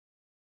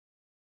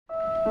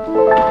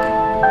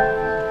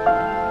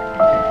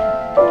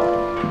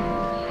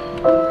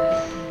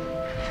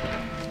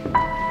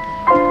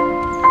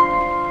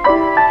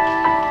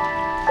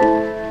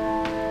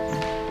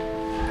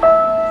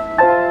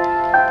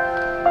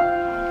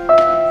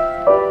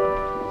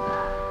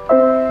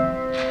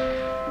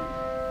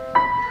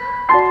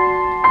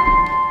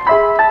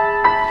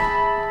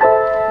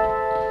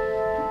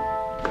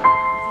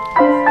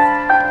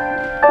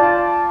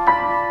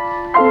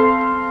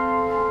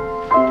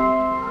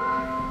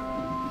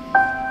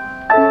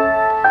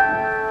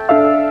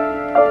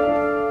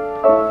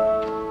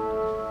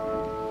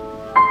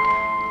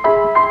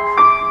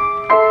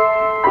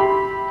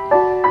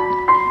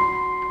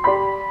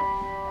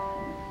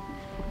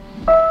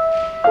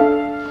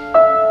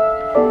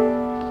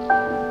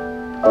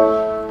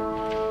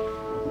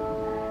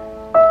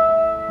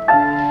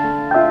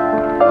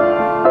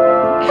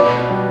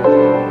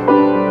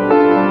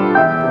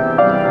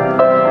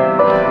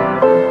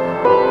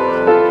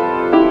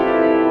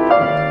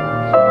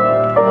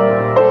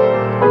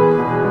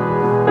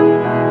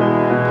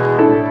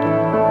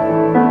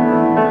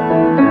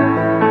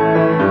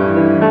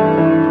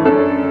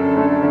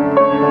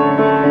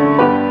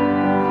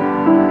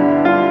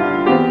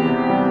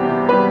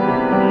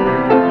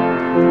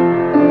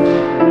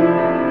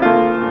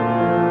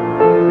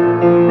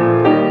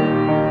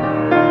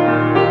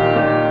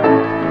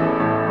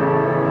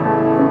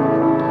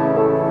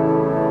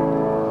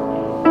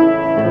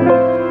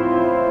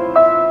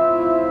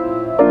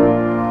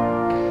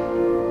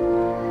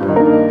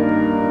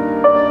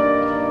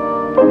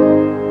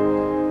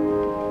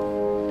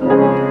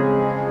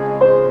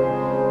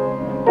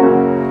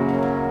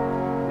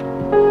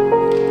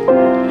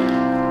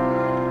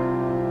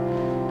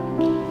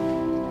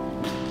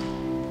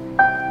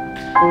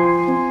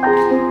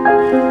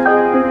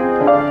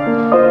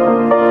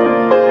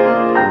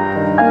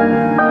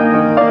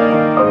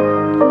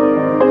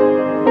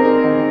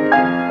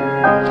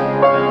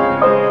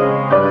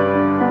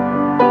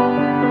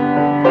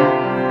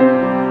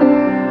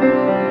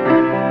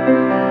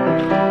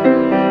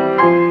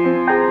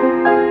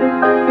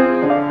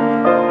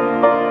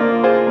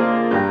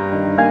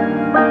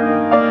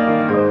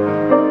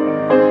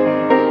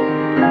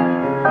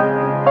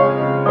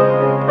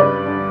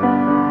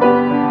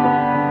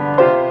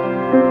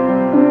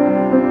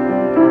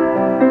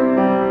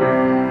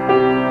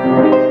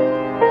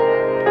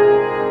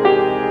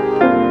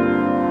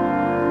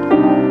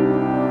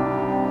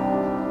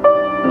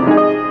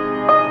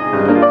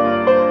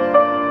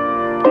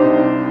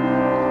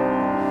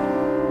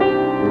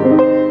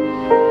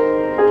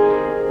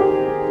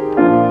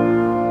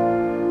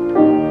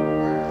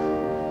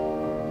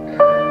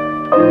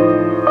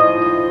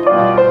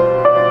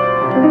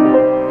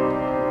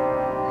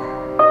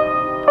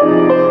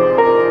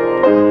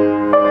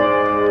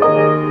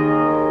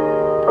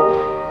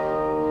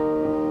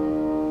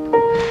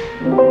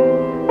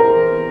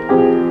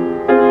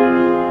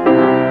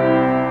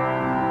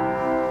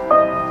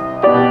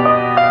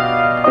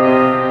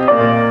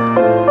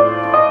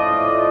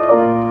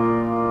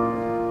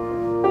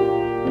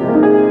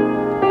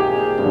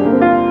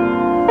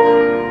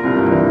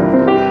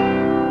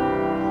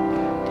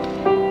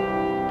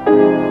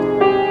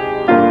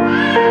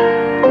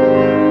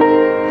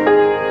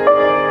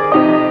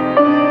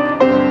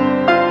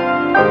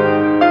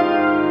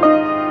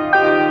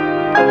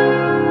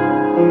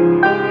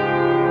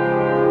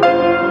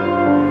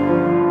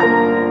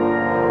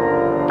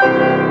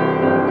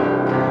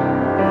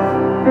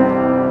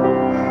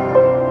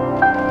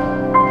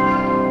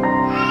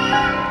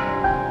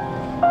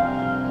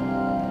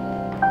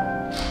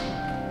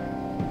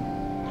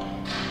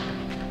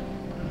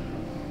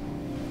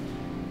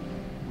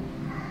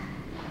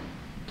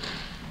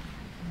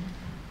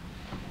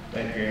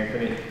Thank you,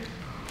 Anthony.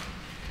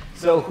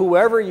 So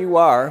whoever you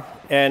are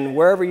and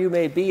wherever you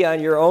may be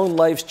on your own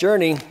life's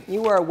journey,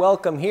 you are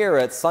welcome here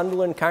at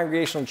Sunderland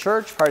Congregational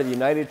Church, part of the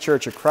United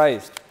Church of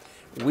Christ.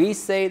 We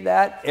say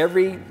that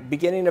every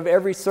beginning of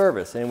every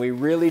service, and we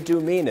really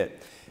do mean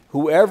it.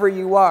 Whoever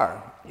you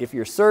are, if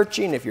you're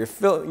searching, if you're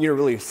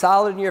really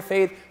solid in your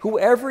faith,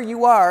 whoever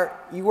you are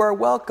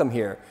welcome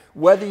here.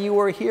 Whether you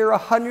were here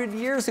 100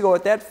 years ago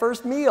at that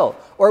first meal,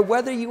 or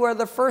whether you are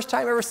the first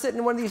time ever sitting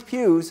in one of these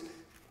pews,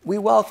 we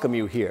welcome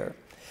you here.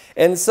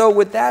 And so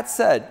with that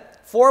said,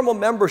 formal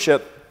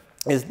membership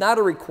is not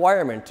a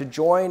requirement to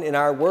join in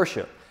our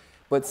worship.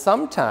 But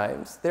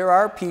sometimes there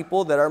are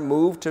people that are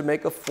moved to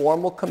make a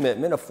formal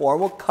commitment, a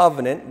formal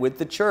covenant with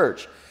the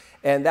church.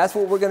 And that's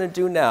what we're going to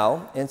do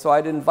now. And so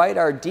I'd invite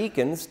our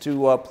deacons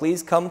to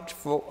please come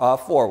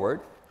forward.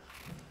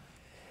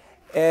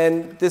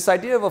 And this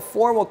idea of a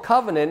formal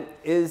covenant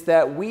is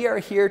that we are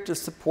here to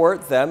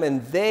support them,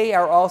 and they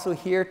are also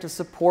here to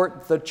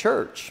support the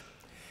church.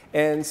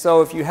 And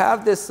so if you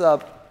have this,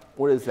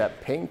 what is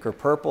that, pink or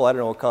purple? I don't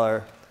know what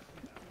color.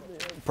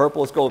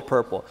 Purple, let's go with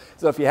purple.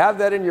 So if you have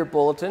that in your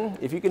bulletin,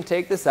 if you can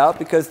take this out,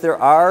 because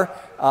there are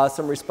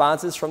some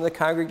responses from the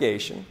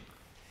congregation.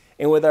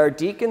 And with our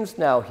deacons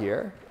now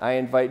here, I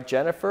invite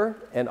Jennifer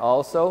and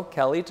also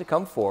Kelly to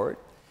come forward.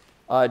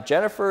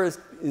 Jennifer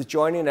is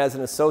joining as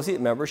an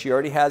associate member. She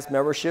already has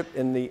membership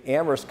in the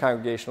Amherst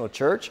Congregational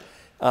Church,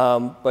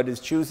 but is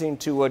choosing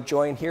to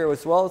join here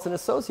as well as an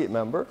associate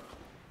member.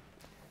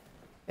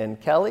 And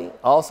Kelly,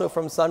 also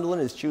from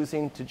Sunderland, is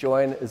choosing to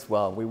join as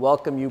well. We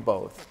welcome you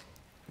both.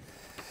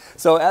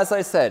 So as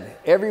I said,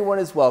 everyone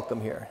is welcome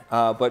here,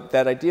 but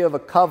that idea of a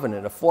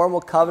covenant, a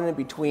formal covenant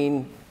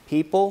between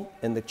people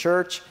and the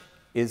church,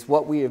 is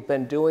what we have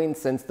been doing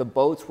since the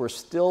boats were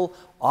still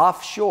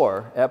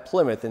offshore at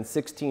Plymouth in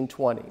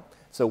 1620.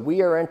 So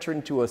we are entering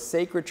into a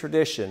sacred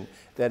tradition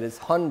that is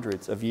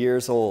hundreds of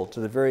years old, to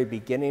the very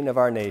beginning of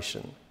our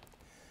nation.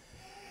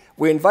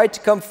 We invite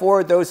to come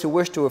forward those who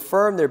wish to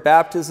affirm their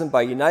baptism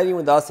by uniting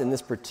with us in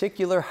this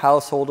particular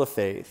household of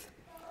faith.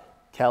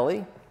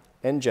 Kelly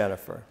and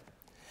Jennifer.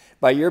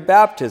 By your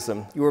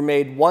baptism, you were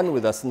made one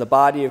with us in the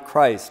body of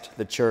Christ,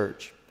 the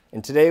church.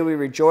 And today we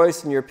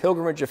rejoice in your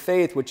pilgrimage of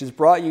faith, which has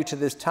brought you to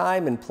this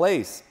time and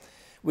place.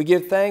 We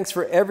give thanks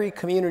for every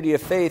community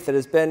of faith that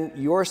has been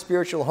your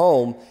spiritual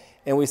home,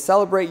 and we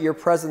celebrate your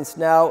presence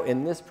now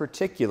in this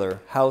particular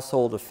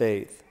household of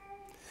faith.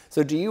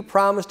 So do you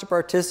promise to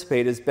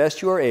participate as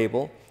best you are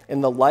able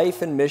in the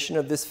life and mission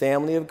of this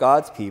family of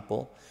God's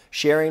people,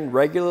 sharing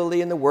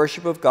regularly in the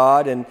worship of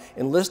God and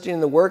enlisting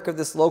in the work of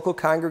this local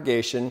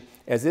congregation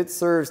as it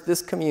serves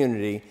this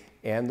community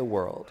and the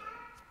world?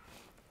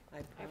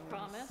 I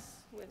promise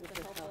with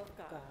the help of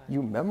God.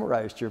 You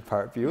memorized your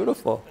part.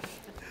 Beautiful.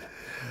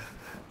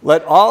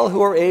 Let all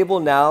who are able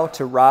now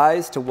to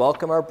rise to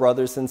welcome our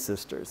brothers and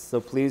sisters.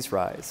 So please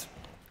rise.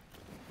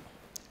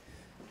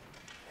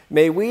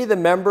 May we, the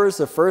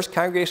members of First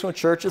Congregational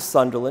Church of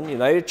Sunderland,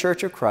 United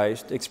Church of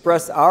Christ,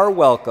 express our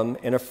welcome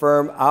and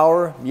affirm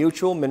our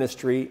mutual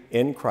ministry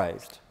in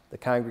Christ. The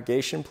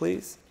congregation,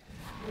 please.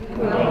 We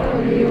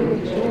welcome you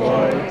with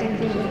joy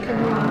into the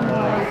coming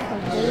life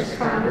of this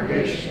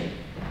congregation.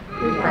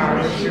 We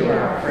promise you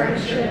our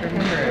friendship and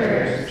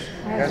prayers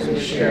as we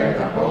share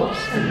the hopes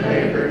and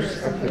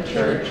labors of the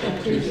Church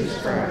of Jesus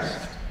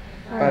Christ.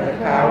 By the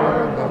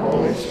power of the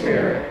Holy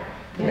Spirit,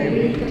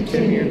 may we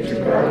continue to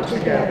grow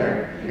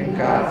together in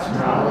God's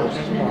knowledge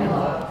and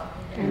love,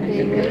 and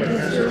be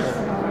witnesses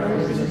of our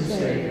risen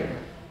Savior.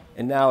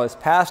 And now, as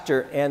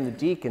pastor and the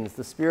deacons,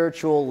 the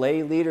spiritual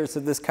lay leaders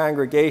of this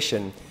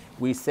congregation,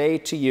 we say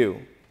to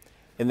you,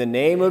 in the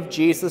name of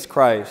Jesus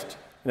Christ,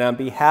 and on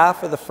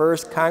behalf of the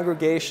First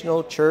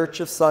Congregational Church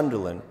of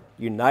Sunderland,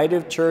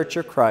 United Church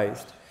of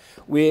Christ,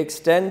 we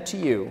extend to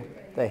you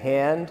the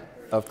hand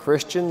of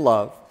Christian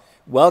love,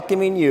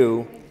 welcoming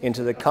you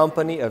into the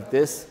company of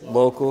this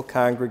local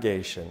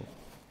congregation.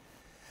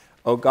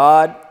 O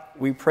God,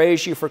 we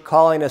praise you for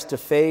calling us to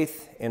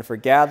faith and for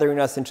gathering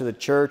us into the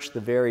church, the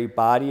very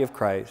body of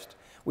Christ.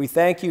 We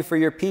thank you for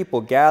your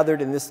people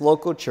gathered in this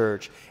local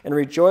church and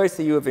rejoice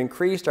that you have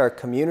increased our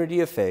community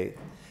of faith.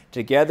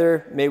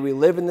 Together, may we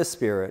live in the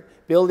Spirit,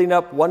 building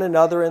up one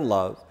another in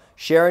love,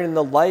 sharing in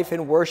the life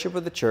and worship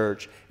of the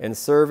church, and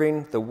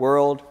serving the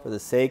world for the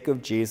sake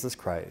of Jesus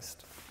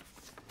Christ.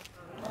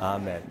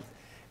 Amen.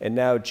 And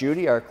now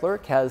Judy, our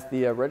clerk, has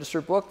the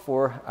register book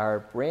for our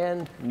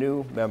brand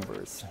new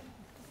members.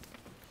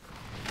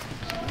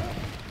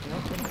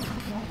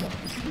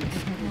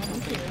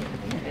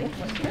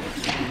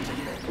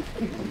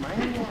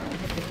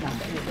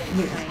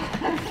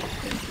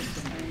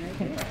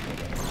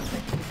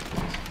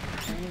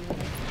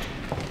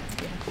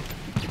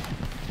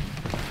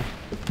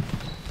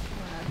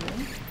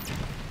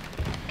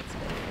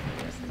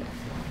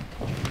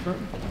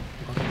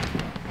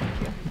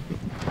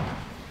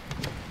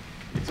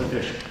 It's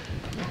official.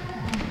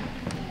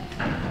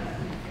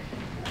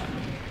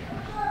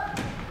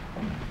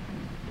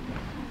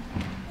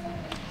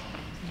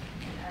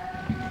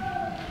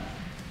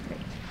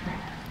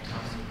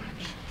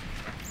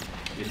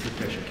 It's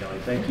official, Kelly.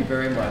 Thank you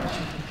very much.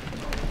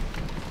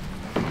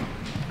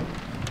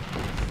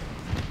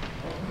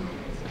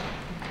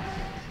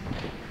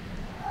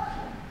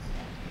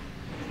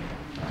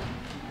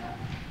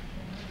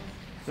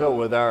 So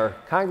with our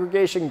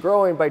congregation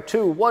growing by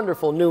 2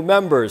 wonderful new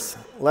members,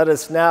 let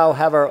us now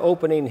have our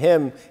opening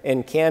hymn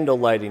and candle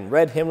lighting.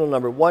 Read hymnal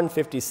number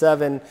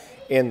 157,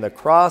 In the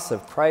Cross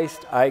of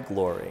Christ I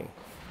Glory.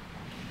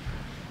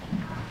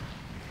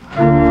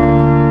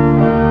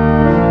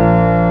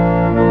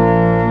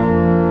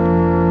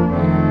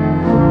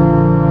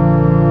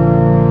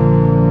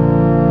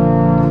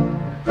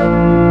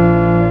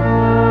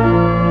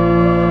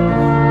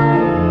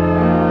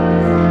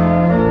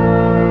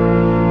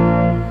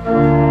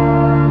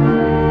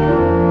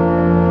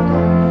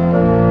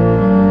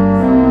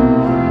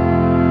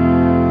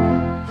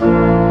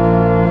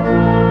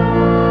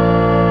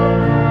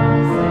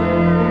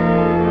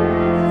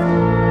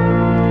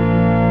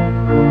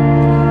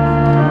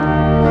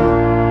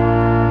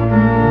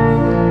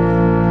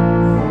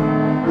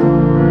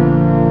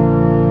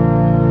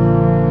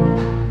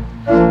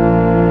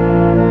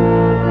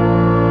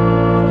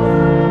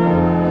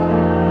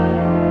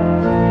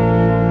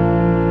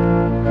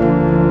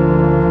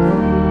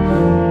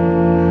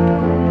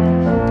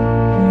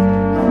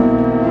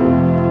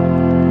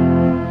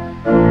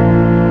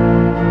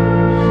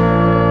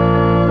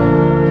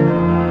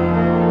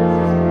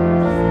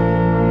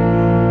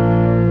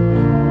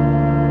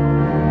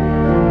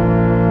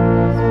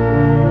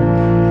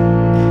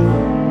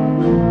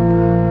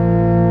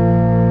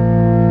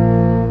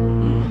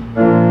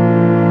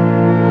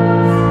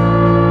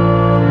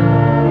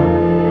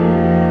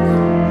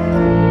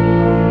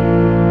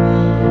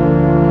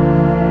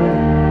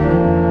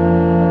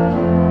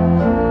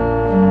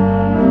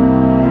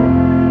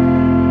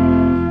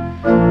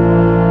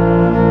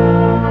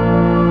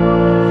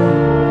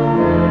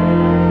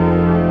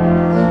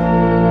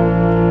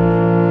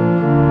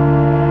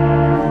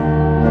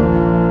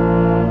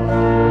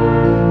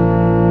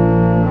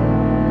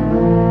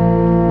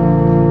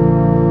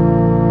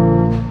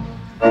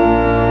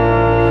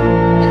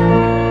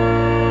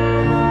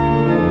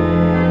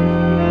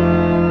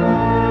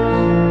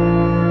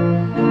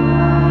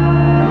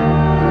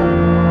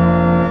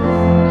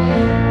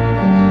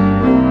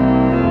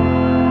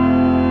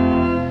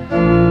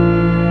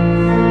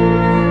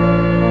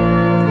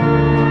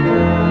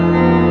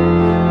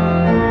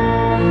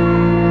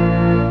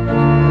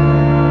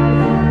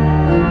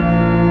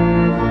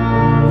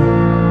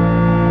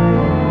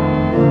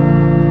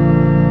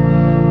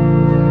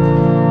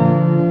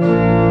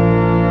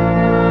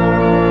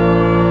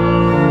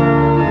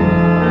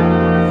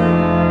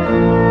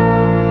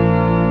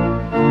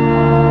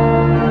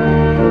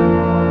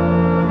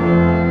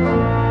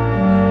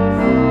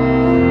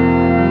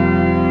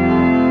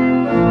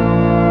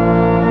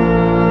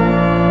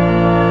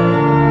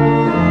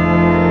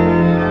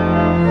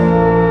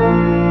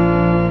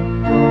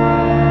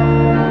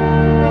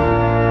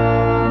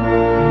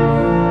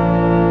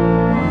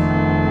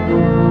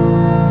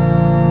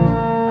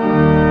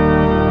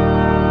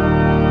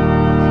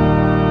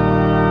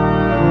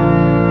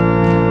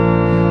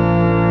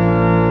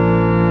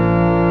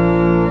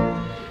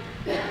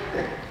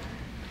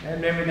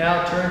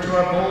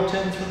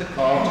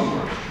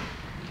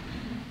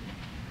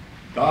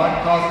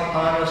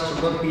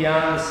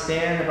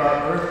 span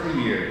about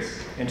earthly years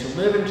and to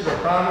live into the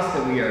promise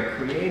that we are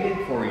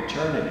created for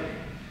eternity.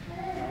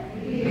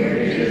 We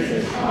hear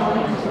Jesus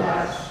calling to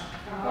us,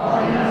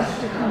 calling us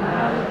to come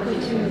out of the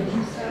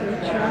tombs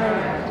that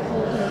try to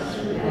hold us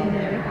within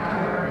their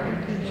power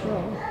and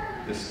control.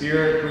 The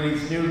Spirit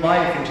breathes new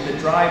life into the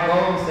dry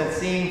bones that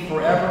seem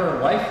forever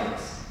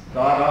lifeless.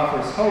 God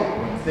offers hope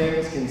when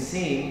things can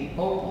seem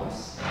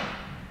hopeless.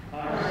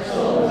 Our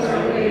souls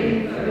are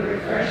waiting for the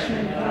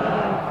refreshment God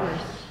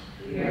offers.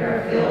 We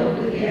are filled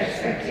with the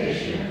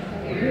expectation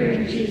of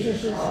hearing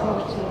Jesus'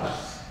 call to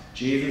us.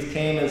 Jesus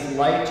came as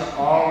light to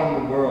all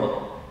in the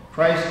world.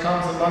 Christ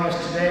comes among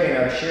us today in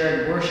our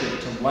shared worship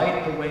to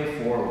light the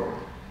way forward.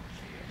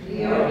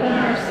 We open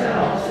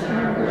ourselves in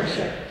our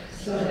worship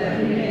so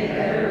that we may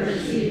better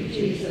receive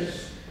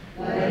Jesus,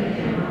 letting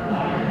him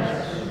align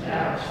us with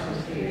doubts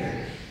and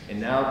fears.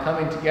 And now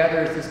coming together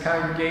as this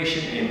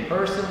congregation in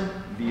person,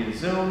 via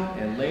Zoom,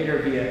 and later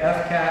via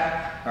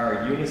FCAT,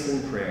 our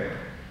unison prayer.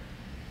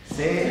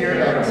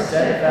 Savior of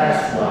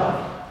steadfast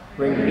love,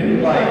 bring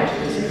new life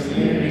to this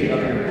community of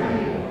your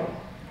people.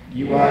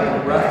 You are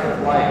the breath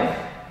of life.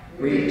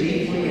 Breathe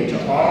deeply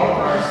into all of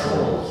our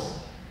souls.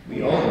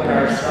 We open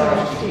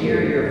ourselves to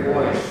hear your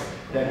voice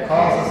that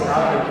calls us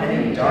out of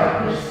any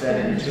darkness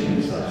that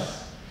entombs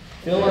us.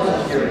 Fill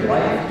us with your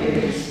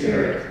life-giving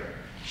spirit.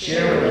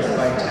 Share with us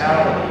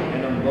vitality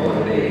and a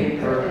motivating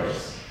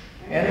purpose.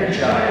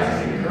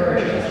 Energize and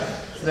encourage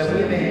us so that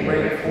we may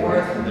break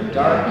forth from the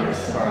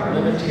darkness of our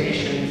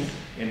limitations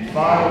and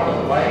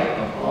follow the light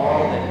of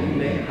all that you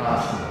make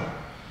possible.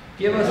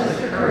 Give us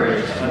the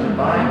courage to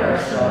unbind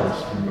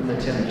ourselves from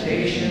the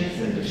temptations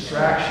and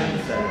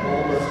distractions that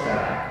hold us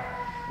back.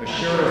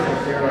 Assure us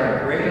that there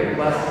are greater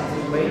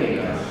blessings awaiting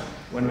us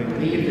when we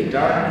leave the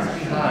darkness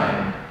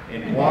behind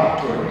and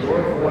walk toward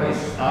your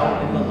voice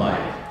out in the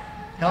light.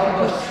 Help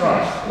us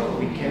trust what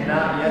we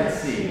cannot yet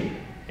see.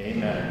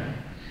 Amen.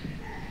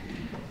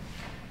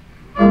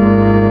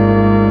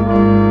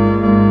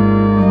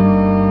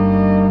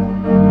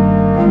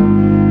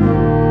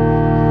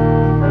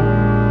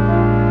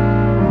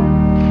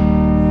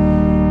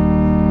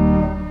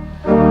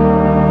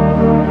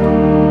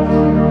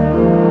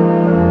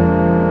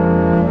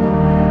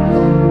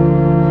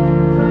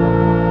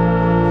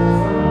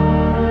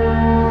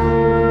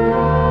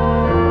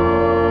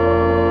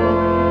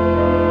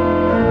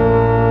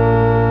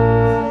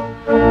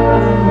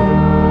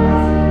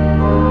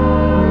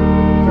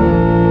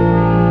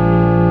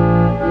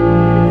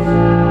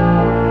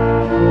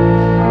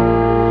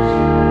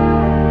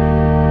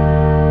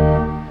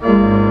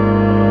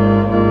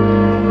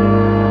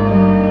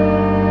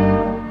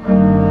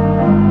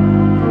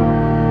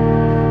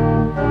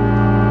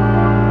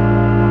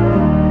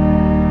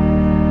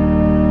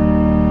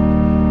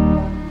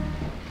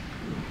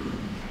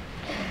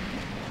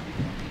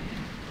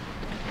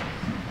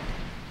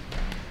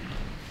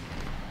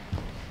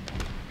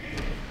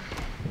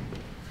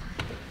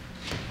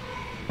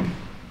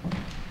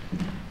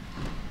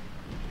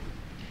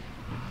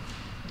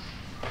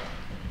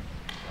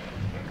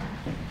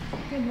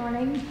 Good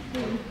morning.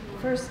 The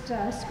first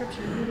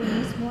scripture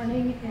reading this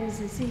morning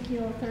is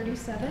Ezekiel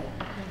 37,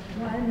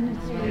 1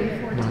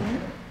 through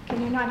 14.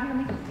 Can you not hear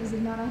me? Is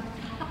it not on?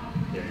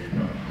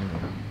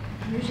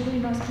 Usually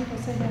most people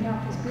say my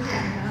mouth is bigger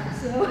than that,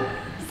 so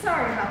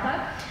sorry about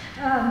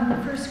that.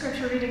 The first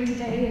scripture reading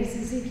today is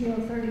Ezekiel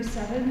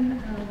 37,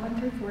 1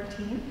 through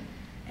 14,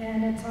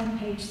 and it's on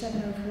page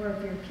 704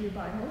 of your Pew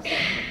Bibles.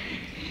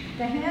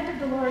 The hand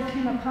of the Lord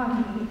came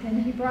upon me,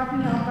 and he brought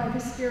me out by the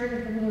Spirit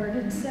of the Lord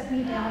and set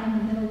me down in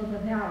the middle of a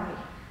valley.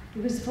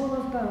 It was full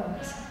of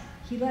bones.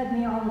 He led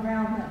me all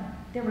around them.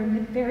 There were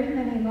very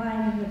many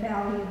lying in the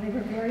valley, and they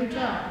were very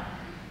dry.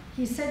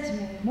 He said to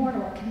me,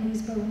 "Mortal, can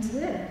these bones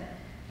live?"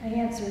 I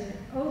answered,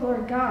 "O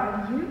Lord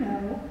God, you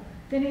know."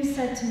 Then he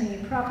said to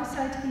me,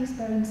 "Prophesy to these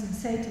bones and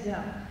say to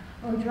them,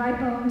 O dry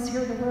bones,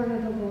 hear the word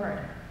of the Lord.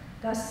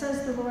 Thus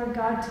says the Lord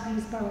God to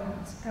these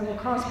bones, I will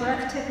cause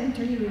breath to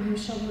enter you, and you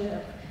shall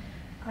live.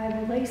 I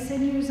will lay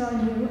sinews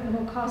on you, and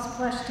will cause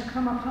flesh to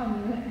come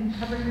upon you, and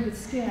cover you with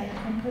skin,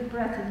 and put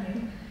breath in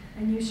you,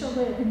 and you shall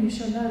live, and you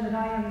shall know that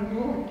I am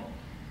the Lord."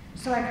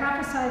 So I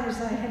prophesied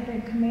as I had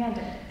been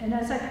commanded, and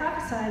as I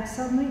prophesied,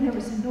 suddenly there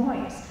was a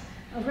noise,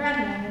 a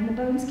rattling, and the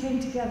bones came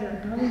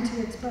together, bone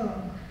to its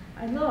bone.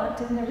 I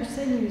looked, and there were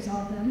sinews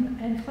on them,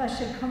 and flesh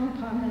had come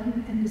upon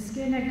them, and the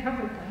skin had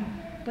covered them,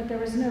 but there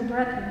was no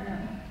breath in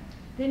them.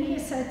 Then he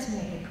said to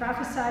me,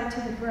 "Prophesy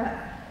to the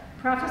breath.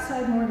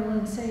 Prophesy, mortal,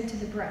 and say to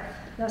the breath,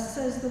 Thus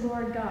says the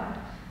Lord God,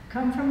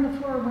 Come from the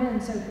four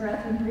winds, O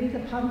breath, and breathe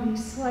upon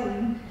these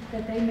slain,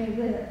 that they may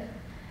live."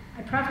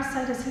 I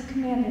prophesied as he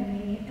commanded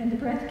me, and the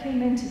breath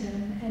came into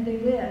them, and they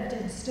lived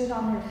and stood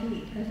on their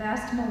feet, a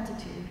vast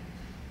multitude.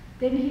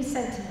 Then he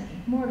said to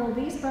me, "Mortal,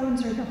 these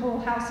bones are the whole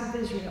house of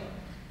Israel.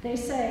 They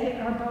say,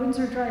 Our bones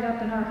are dried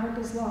up, and our hope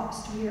is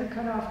lost. We are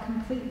cut off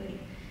completely.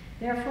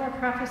 Therefore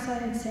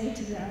prophesy and say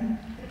to them,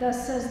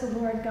 Thus says the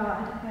Lord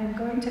God, I am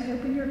going to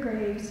open your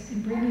graves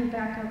and bring you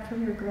back up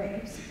from your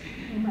graves,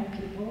 O my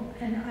people,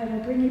 and I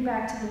will bring you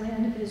back to the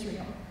land of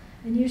Israel.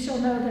 And you shall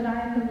know that I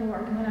am the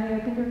Lord when I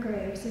open your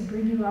graves and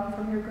bring you up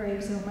from your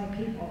graves, O my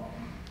people.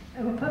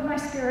 I will put my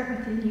spirit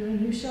within you,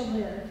 and you shall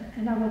live,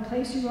 and I will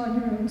place you on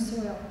your own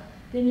soil.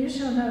 Then you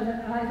shall know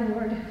that I, the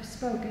Lord, have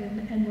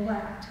spoken and will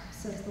act,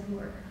 says the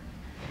Lord.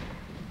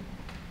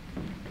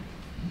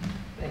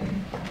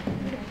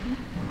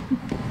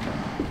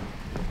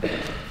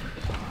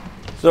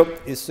 So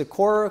is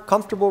Sikora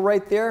comfortable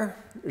right there?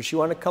 Does she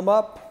want to come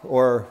up?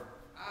 Or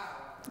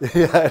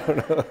yeah, I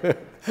don't know.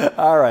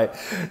 All right.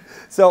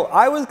 So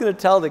I was going to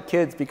tell the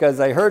kids, because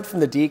I heard from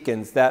the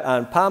deacons that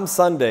on Palm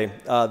Sunday,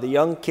 the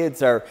young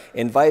kids are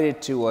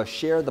invited to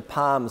share the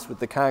palms with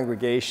the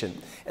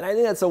congregation. And I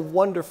think that's a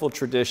wonderful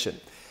tradition.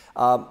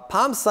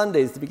 Palm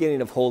Sunday is the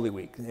beginning of Holy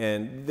Week.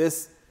 And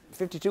this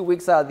 52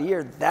 weeks out of the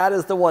year, that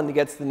is the one that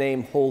gets the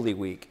name Holy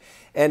Week.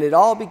 And it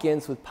all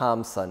begins with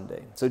Palm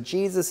Sunday. So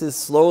Jesus has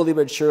slowly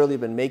but surely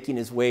been making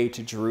his way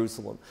to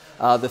Jerusalem.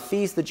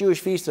 The Jewish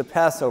feast of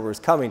Passover is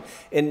coming.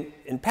 And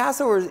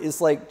Passover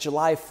is like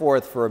July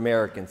 4th for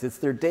Americans. It's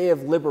their day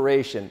of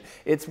liberation.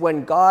 It's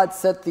when God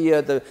set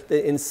the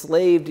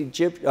enslaved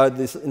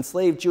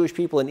Jewish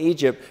people in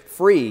Egypt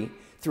free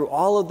through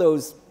all of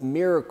those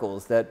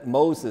miracles that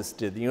Moses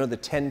did, you know, the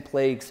 10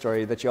 plague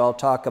story that you all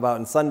talk about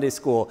in Sunday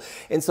school.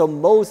 And so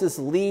Moses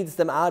leads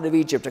them out of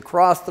Egypt,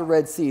 across the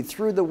Red Sea,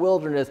 through the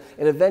wilderness,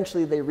 and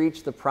eventually they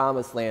reach the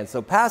Promised Land.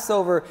 So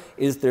Passover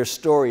is their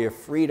story of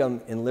freedom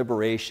and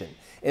liberation.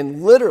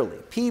 And literally,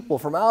 people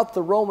from out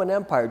the Roman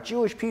Empire,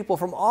 Jewish people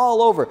from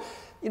all over,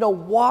 you know,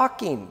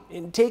 walking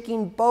and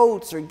taking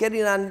boats or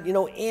getting on, you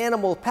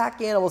know, pack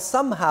animals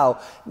somehow,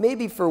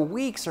 maybe for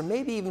weeks or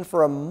maybe even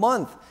for a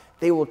month.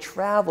 They will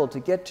travel to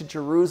get to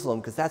Jerusalem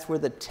because that's where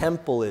the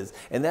temple is.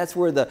 And that's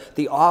where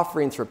the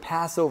offerings for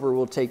Passover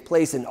will take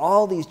place. And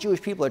all these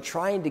Jewish people are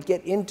trying to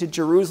get into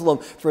Jerusalem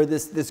for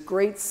this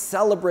great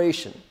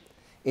celebration.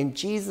 And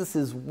Jesus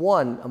is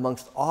one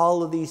amongst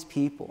all of these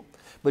people.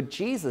 But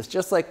Jesus,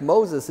 just like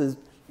Moses, is,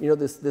 you know,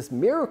 this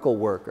miracle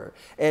worker.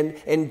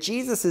 And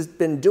Jesus has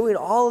been doing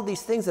all of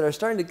these things that are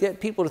starting to get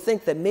people to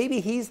think that maybe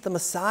he's the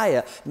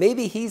Messiah,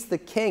 maybe he's the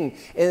king.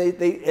 And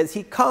as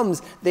he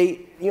comes,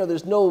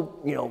 there's no,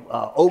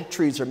 oak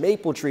trees or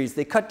maple trees.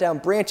 They cut down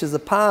branches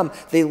of palm.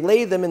 They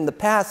lay them in the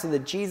path so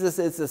that Jesus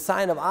is a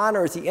sign of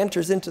honor as he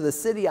enters into the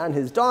city on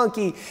his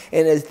donkey.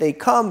 And as they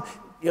come,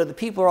 the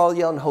people are all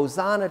yelling,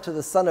 Hosanna to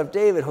the Son of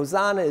David.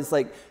 Hosanna is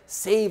like,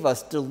 save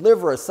us,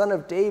 deliver us. Son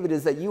of David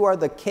is that you are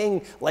the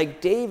king like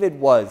David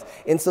was.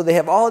 And so they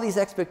have all these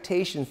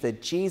expectations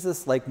that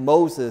Jesus, like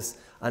Moses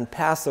on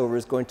Passover,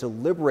 is going to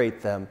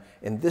liberate them,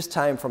 and this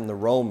time from the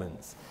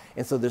Romans.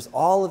 And so there's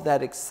all of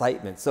that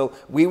excitement. So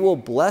we will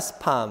bless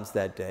palms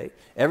that day.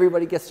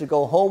 Everybody gets to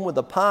go home with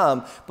a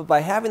palm, but by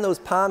having those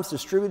palms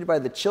distributed by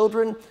the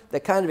children,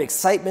 that kind of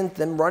excitement,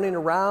 them running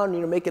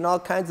around, making all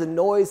kinds of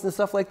noise and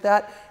stuff like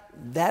that,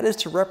 that is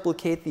to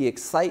replicate the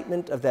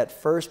excitement of that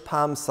first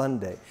Palm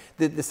Sunday.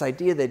 This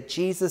idea that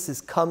Jesus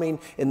is coming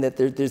and that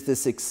there's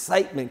this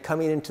excitement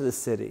coming into the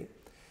city.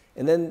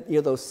 And then,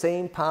 those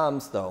same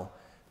palms, though,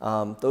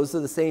 those are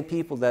the same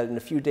people that in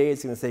a few days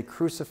are going to say,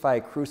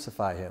 crucify,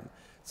 crucify him.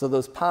 So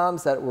those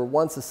palms that were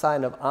once a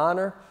sign of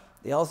honor,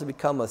 they also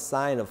become a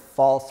sign of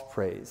false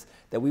praise,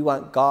 that we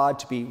want God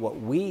to be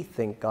what we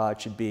think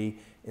God should be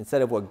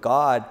instead of what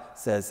God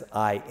says,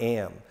 I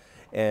am.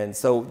 And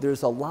so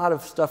there's a lot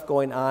of stuff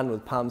going on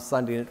with Palm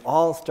Sunday, and it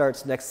all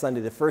starts next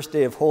Sunday, the first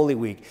day of Holy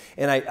Week.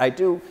 And I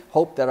do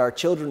hope that our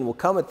children will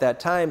come at that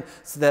time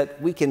so that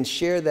we can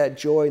share that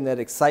joy and that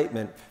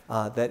excitement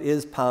that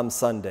is Palm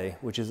Sunday,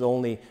 which is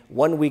only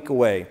 1 week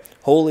away.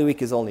 Holy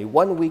Week is only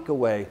 1 week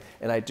away,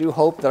 and I do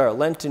hope that our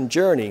Lenten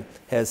journey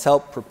has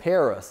helped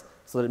prepare us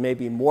so that it may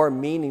be more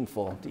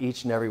meaningful to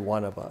each and every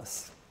one of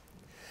us.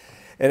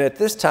 And at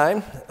this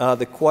time,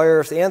 the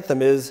choir's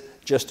anthem is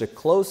Just a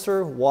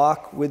Closer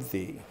Walk with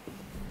Thee.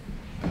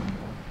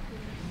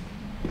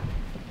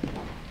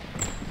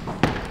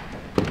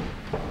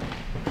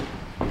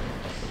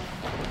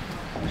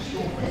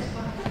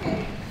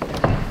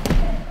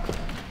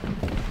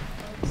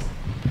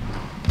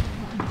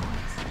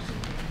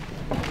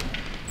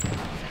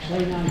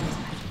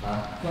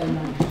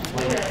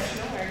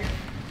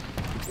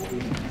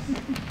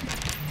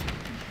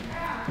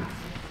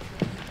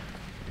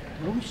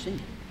 Oh, see.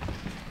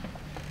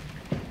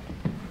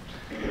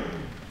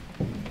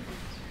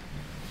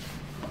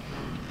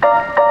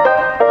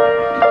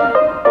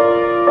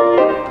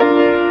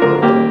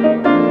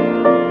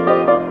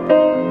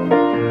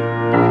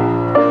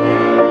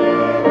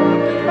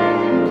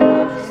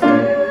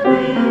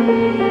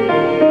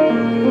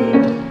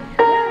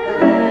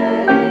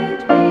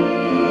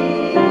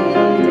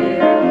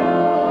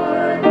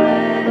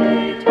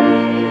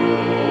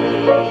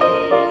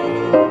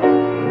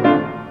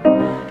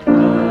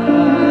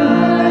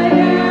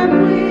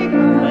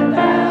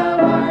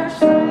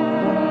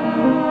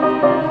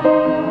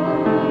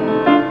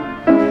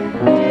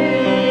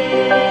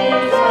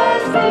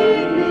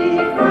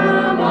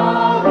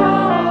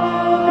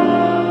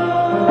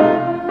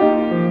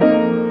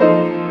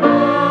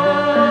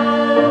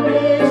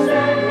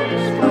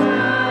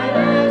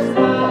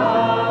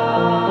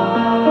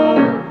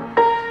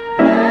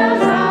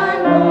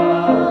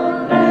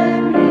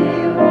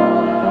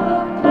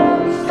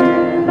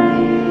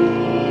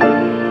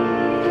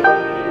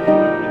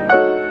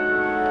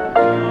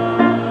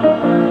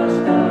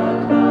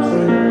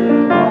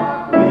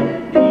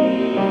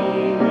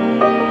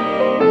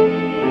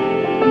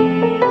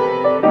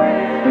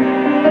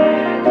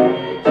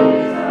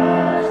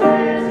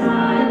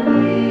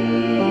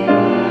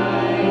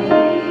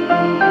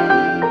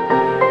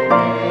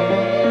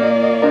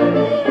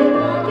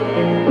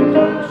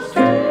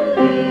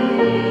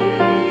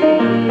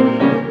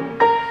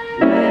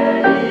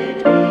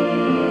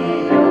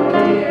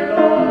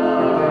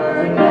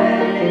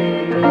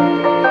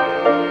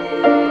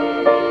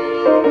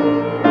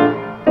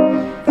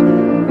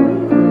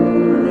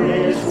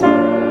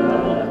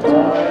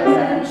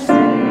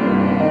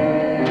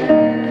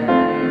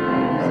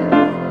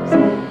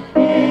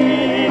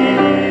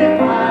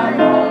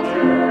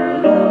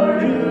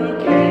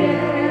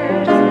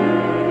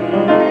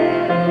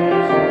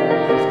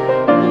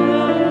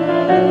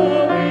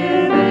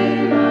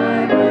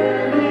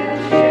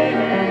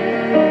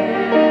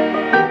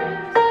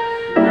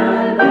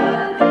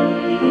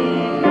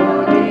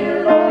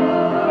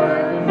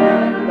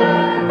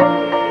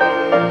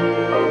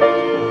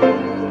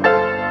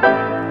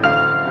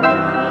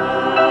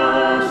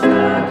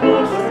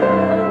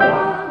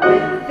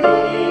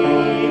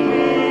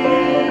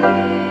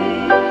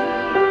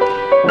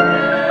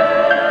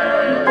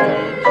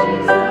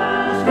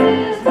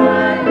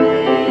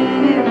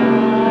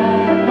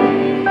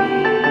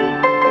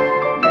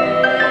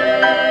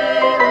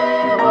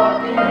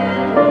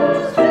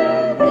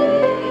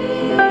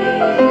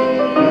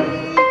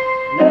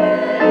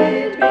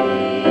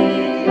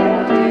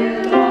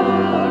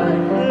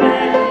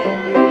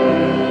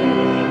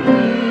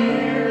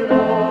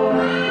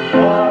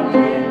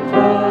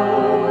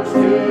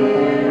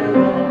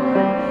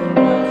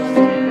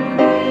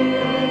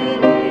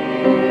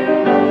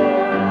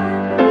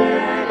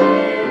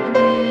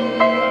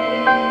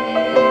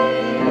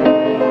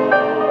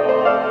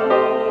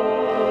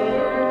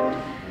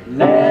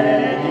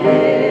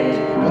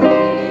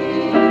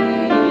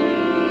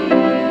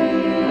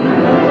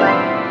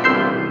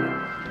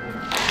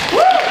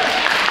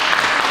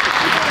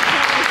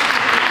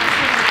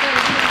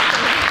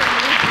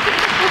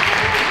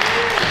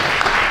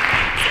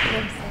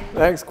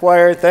 Thanks,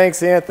 choir.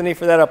 Thanks, Anthony,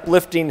 for that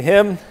uplifting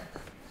hymn.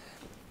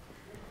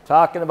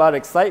 Talking about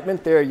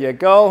excitement, there you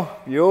go.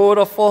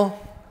 Beautiful.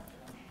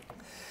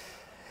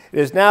 It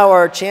is now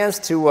our chance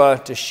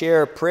to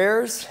share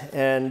prayers,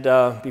 and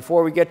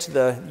before we get to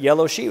the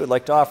yellow sheet, we'd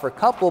like to offer a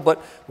couple,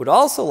 but would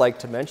also like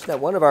to mention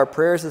that one of our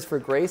prayers is for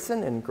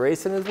Grayson, and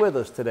Grayson is with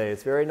us today.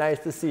 It's very nice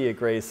to see you,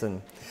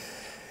 Grayson.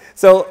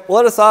 So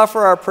let us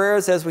offer our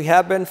prayers as we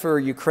have been for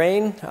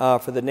Ukraine,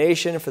 for the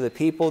nation, for the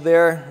people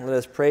there. Let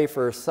us pray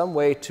for some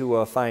way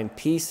to find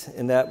peace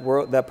in that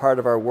world, that part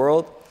of our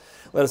world.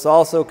 Let us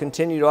also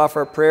continue to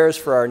offer prayers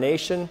for our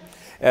nation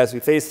as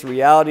we face the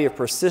reality of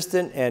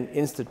persistent and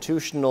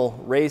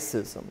institutional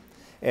racism.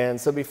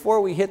 And so before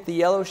we hit the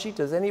yellow sheet,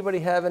 does anybody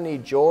have any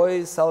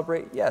joys,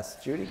 celebrate?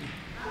 Yes, Judy?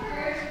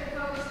 Prayers for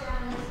the folks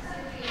down in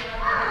Mississippi.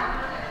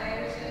 I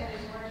understand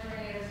there's more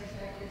tornadoes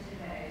expected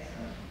today.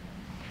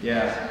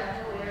 Yeah.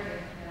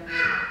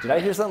 Did I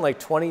hear something like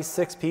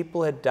 26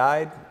 people had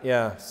died?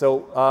 Yeah.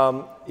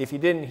 So if you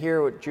didn't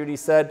hear what Judy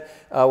said,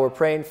 we're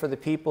praying for the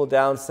people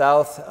down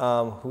south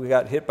who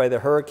got hit by the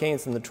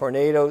hurricanes and the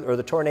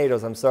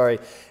tornadoes, I'm sorry,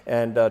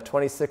 and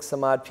 26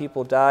 some odd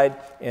people died,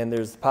 and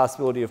there's the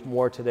possibility of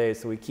more today,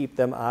 so we keep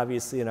them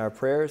obviously in our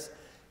prayers.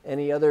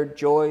 Any other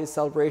joys,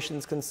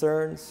 celebrations,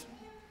 concerns?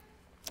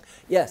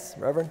 Yes,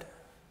 Reverend?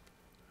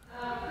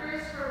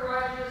 Prayers for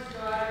Roger's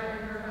daughter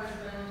and her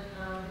husband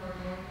who are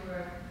going through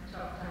a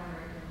tough time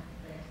right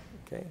now. Thanks.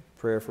 Okay,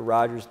 prayer for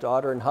Roger's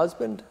daughter and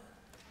husband.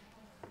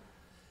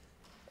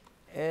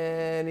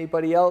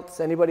 Anybody else?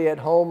 Anybody at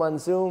home on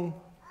Zoom?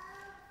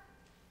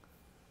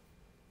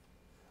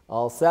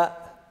 All set?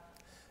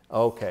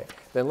 Okay,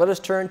 then let us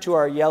turn to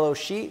our yellow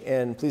sheet,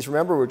 and please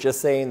remember we're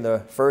just saying the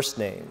first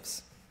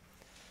names.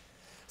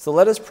 So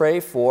let us pray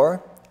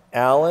for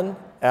Alan,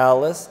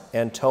 Alice,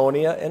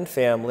 Antonia, and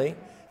family,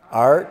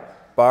 Art,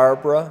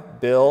 Barbara,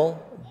 Bill,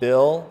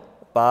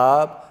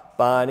 Bob,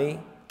 Bonnie,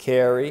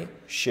 Carrie,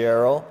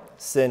 Cheryl,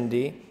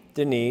 Cindy,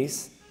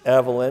 Denise,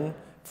 Evelyn,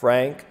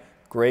 Frank,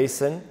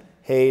 Grayson,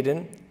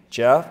 Hayden,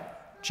 Jeff,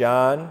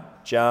 John,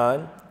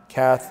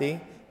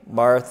 Kathy,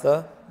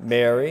 Martha,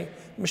 Mary,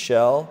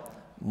 Michelle,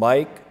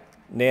 Mike,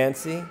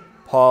 Nancy,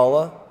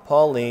 Paula,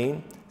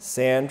 Pauline,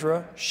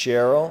 Sandra,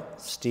 Cheryl,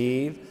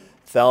 Steve,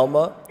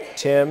 Thelma,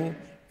 Tim,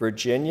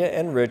 Virginia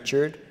and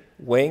Richard,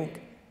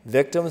 Wink,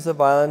 victims of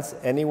violence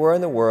anywhere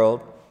in the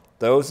world,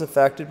 those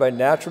affected by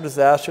natural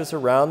disasters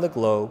around the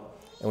globe,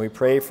 and we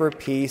pray for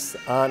peace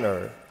on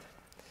earth.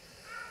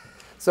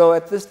 So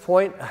at this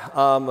point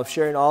of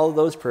sharing all of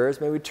those prayers,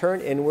 may we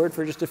turn inward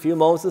for just a few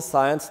moments of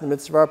silence in the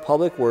midst of our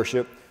public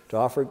worship to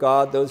offer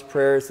God those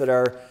prayers that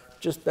are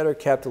just better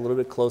kept a little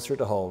bit closer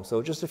to home.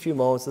 So just a few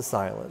moments of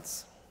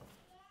silence.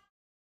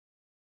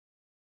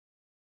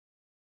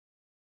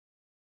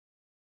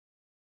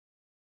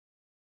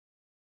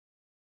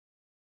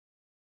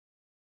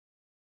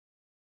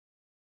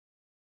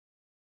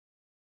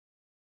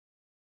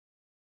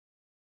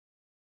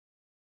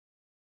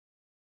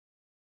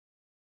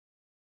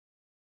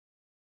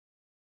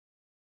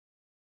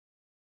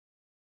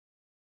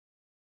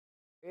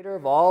 Creator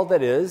of all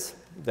that is,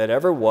 that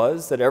ever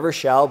was, that ever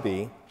shall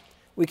be,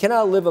 we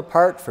cannot live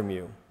apart from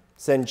you.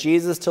 Send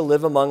Jesus to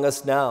live among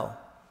us now.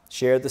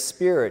 Share the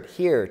Spirit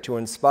here to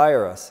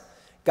inspire us.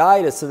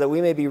 Guide us so that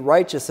we may be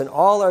righteous in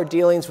all our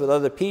dealings with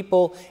other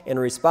people and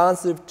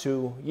responsive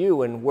to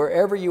you and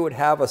wherever you would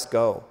have us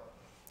go.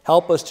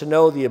 Help us to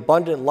know the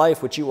abundant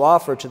life which you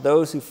offer to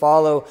those who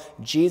follow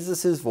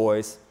Jesus'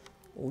 voice.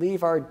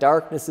 Leave our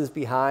darknesses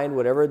behind,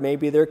 whatever may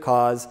be their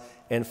cause,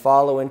 and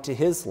follow into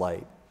his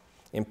light.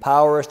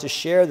 Empower us to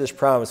share this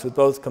promise with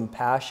both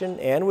compassion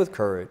and with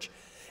courage.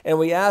 And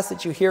we ask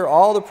that you hear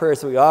all the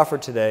prayers that we offer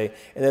today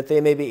and that they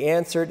may be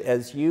answered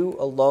as you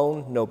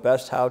alone know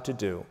best how to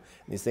do.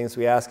 These things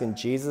we ask in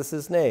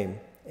Jesus' name.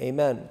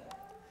 Amen.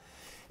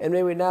 And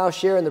may we now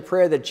share in the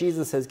prayer that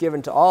Jesus has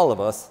given to all of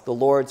us, the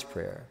Lord's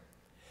Prayer.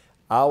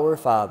 Our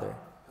Father,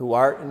 who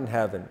art in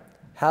heaven,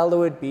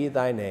 hallowed be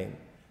thy name.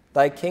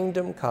 Thy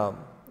kingdom come,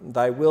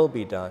 thy will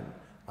be done,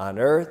 on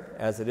earth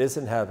as it is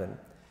in heaven.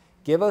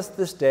 Give us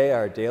this day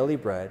our daily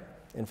bread,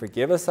 and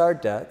forgive us our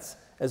debts,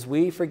 as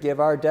we forgive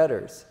our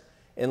debtors.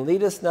 And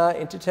lead us not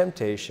into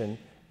temptation,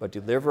 but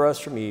deliver us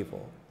from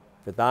evil.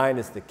 For thine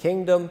is the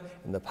kingdom,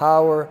 and the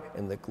power,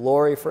 and the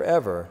glory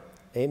forever.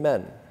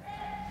 Amen.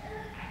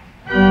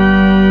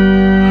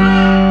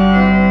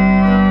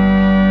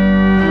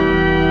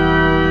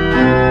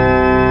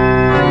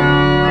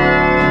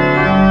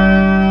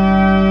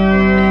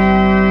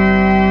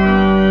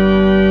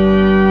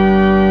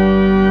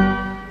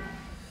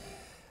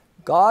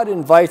 God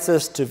invites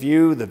us to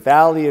view the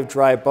valley of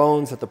dry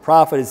bones that the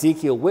prophet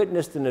Ezekiel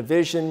witnessed in a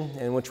vision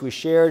and which we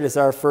shared as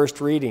our first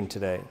reading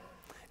today.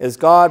 As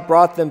God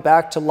brought them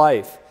back to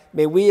life,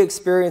 may we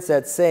experience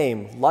that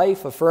same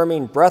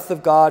life-affirming breath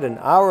of God in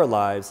our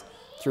lives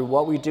through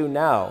what we do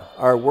now,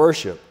 our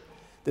worship.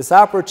 This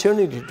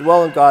opportunity to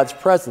dwell in God's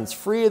presence,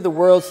 free of the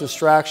world's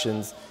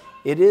distractions,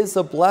 it is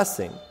a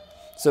blessing.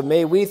 So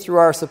may we, through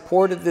our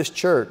support of this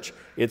church,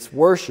 its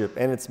worship,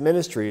 and its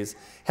ministries.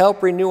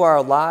 Help renew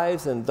our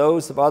lives and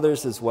those of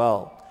others as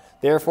well.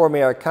 Therefore,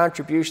 may our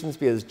contributions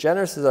be as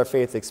generous as our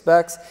faith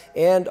expects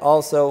and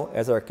also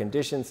as our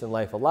conditions in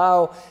life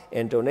allow,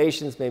 and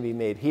donations may be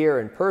made here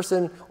in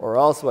person or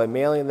also by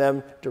mailing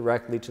them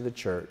directly to the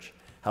church.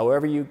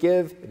 However you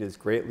give, it is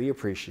greatly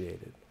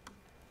appreciated.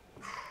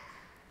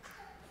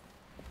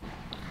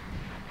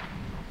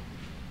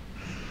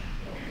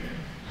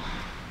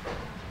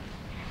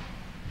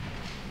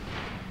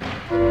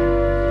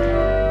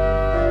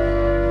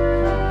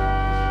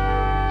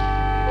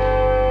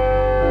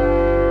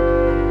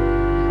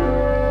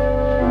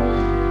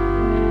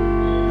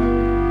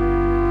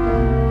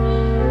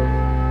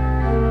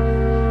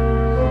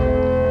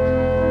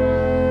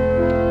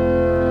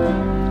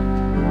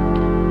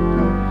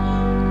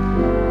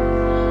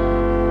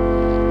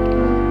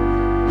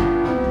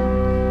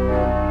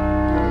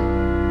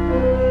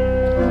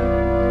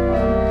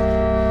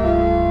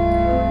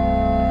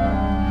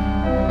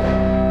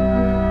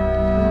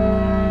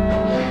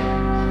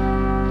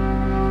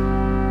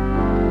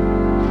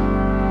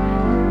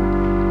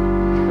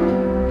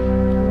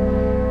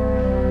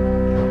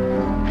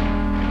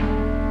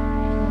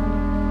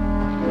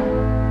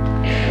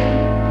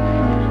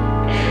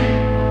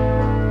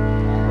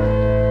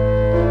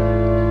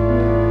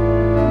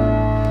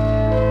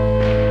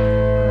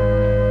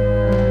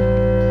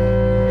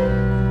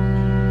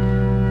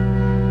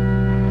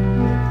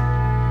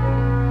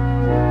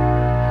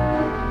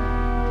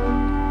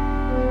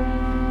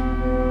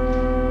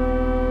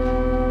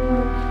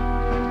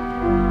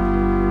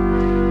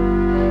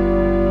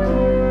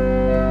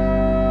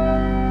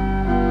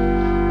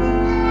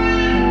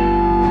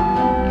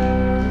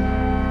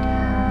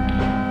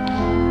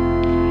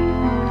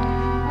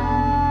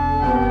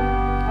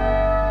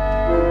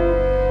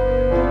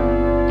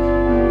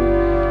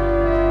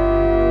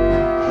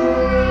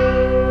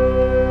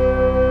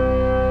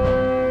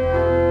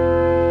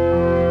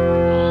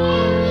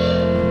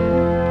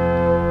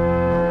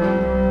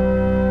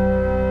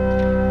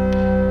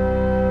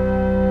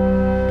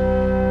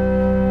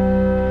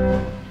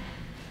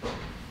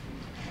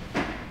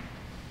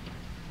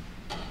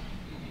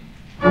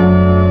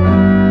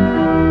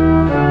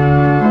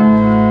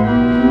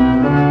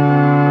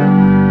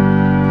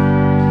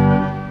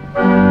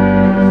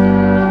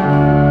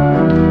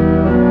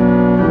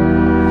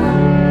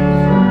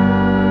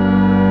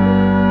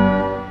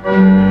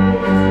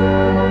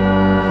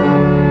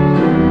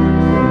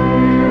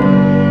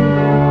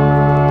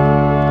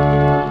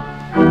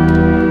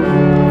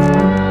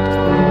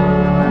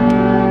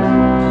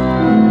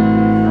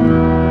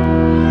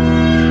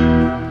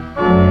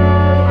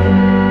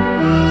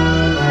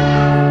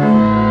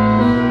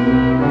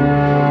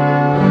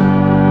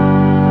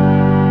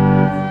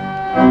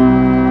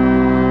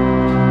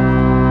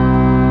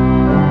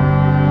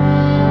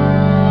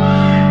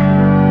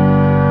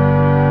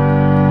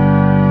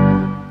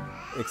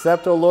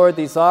 Accept, O Lord,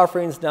 these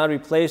offerings now to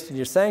be placed in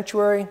your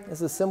sanctuary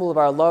as a symbol of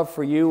our love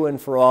for you and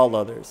for all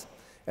others.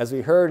 As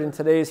we heard in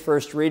today's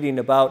first reading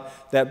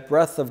about that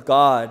breath of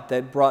God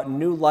that brought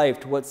new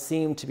life to what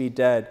seemed to be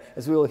dead,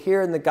 as we will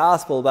hear in the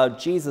gospel about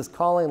Jesus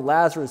calling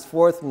Lazarus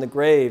forth from the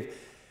grave,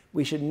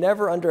 we should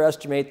never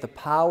underestimate the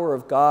power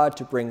of God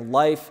to bring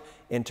life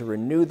and to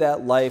renew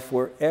that life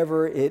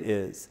wherever it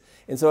is.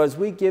 And so as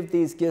we give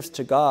these gifts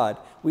to God,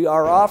 we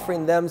are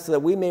offering them so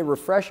that we may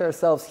refresh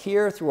ourselves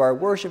here through our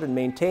worship and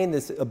maintain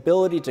this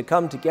ability to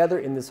come together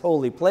in this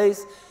holy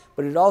place,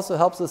 but it also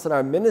helps us in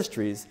our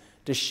ministries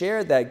to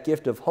share that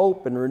gift of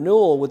hope and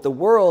renewal with the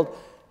world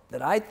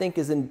that I think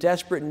is in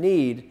desperate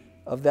need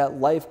of that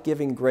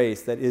life-giving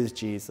grace that is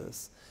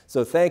Jesus.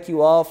 So thank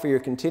you all for your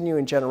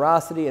continuing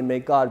generosity, and may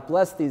God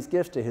bless these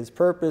gifts to his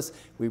purpose,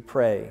 we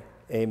pray.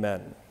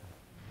 Amen.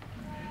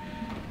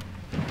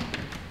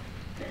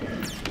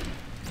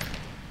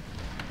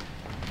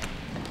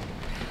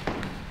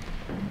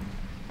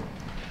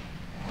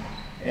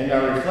 And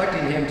our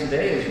reflecting hymn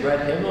today is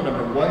Red Hymnal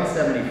number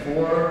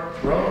 174,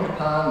 Throned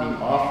Upon the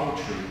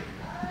Awful Tree.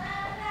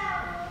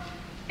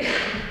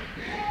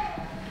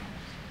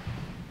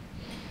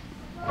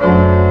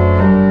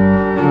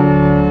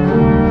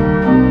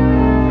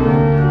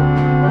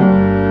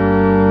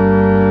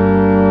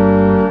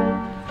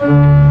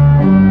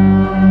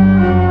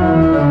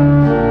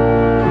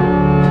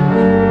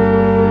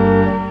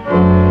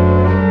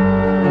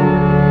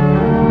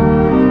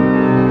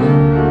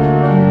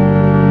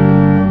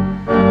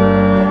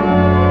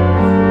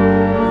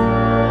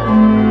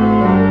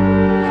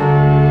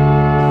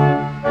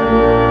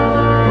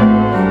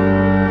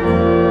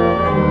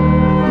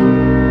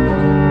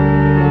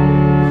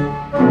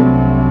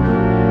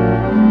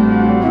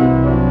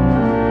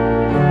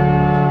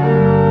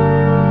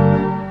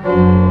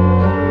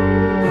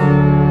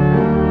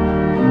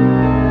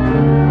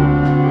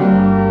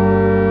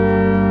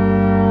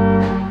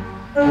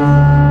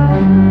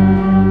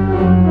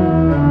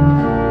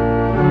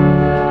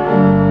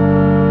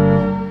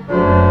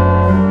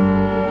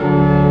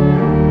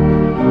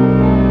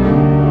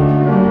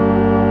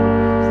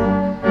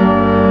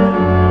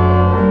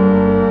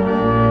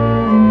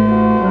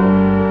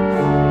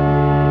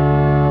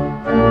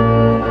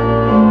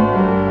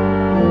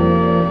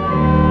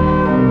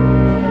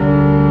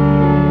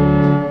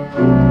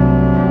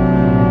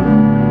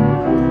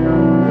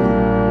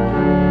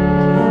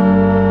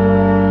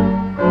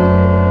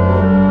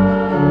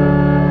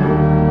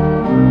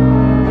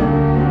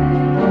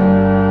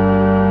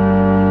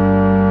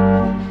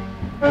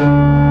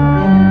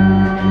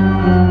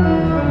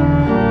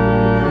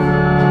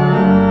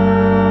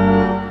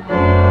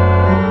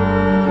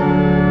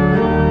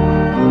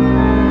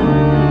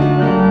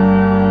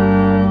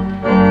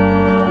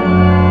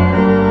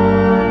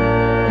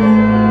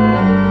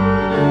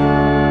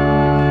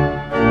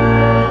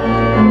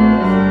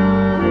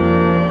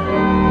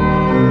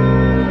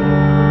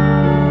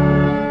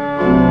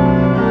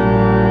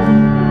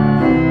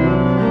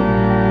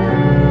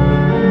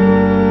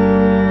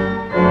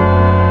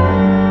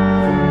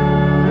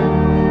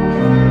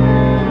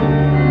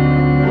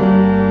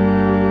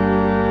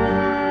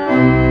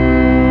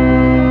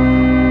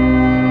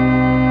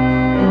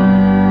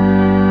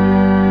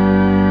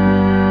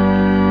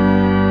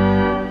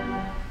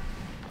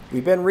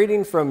 We've been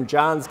reading from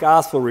John's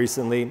Gospel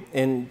recently,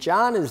 and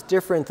John is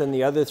different than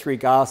the other three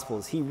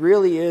Gospels. He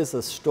really is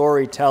a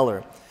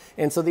storyteller.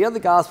 And so the other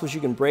Gospels,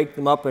 you can break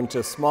them up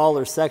into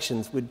smaller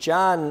sections. With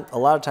John, a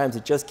lot of times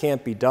it just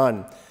can't be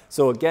done.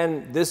 So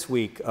again, this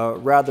week, a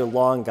rather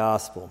long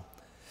Gospel.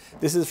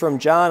 This is from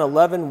John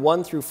 11,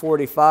 1 through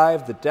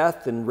 45, the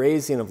death and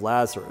raising of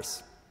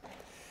Lazarus.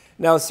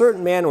 Now a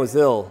certain man was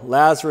ill,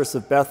 Lazarus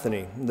of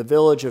Bethany, in the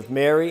village of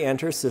Mary and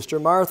her sister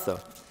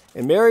Martha.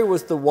 And Mary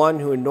was the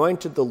one who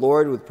anointed the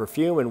Lord with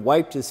perfume and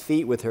wiped his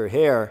feet with her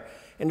hair,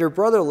 and her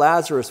brother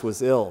Lazarus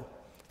was ill.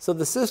 So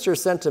the sister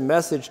sent a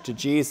message to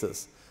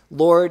Jesus,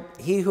 "Lord,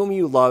 he whom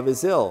you love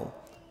is ill."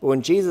 But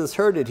when Jesus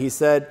heard it, he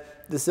said,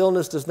 "This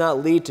illness does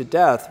not lead to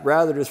death,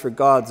 rather it is for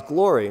God's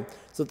glory,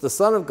 so that the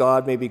Son of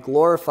God may be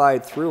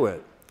glorified through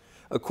it."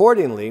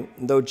 Accordingly,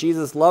 though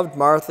Jesus loved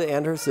Martha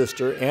and her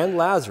sister and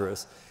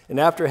Lazarus, and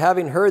after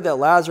having heard that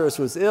Lazarus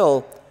was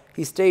ill,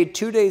 he stayed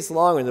 2 days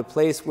longer in the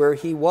place where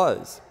he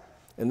was.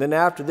 And then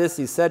after this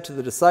he said to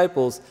the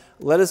disciples,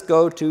 "Let us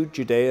go to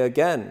Judea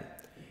again."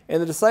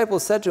 And the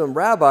disciples said to him,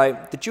 "Rabbi,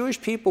 the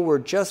Jewish people were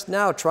just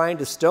now trying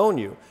to stone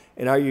you,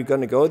 and are you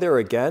going to go there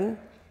again?"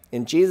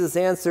 And Jesus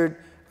answered,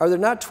 "Are there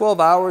not 12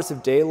 hours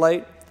of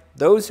daylight?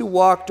 Those who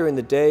walk during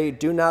the day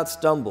do not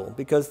stumble,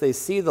 because they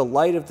see the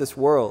light of this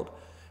world.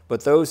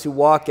 But those who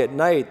walk at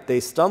night, they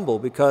stumble,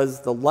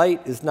 because the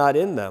light is not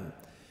in them."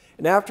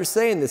 And after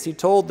saying this, he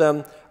told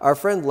them, "Our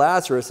friend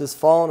Lazarus has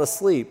fallen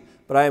asleep,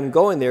 but I am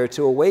going there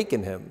to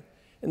awaken him."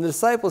 And the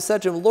disciples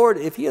said to him, "Lord,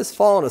 if he has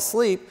fallen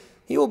asleep,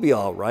 he will be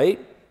all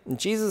right." And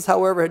Jesus,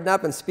 however, had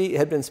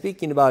been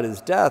speaking about his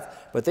death,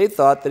 but they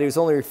thought that he was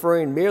only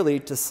referring merely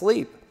to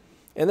sleep.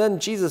 And then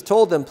Jesus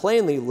told them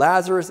plainly,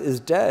 "Lazarus is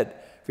dead.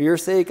 For your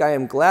sake I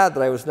am glad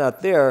that I was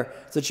not there,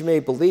 so that you may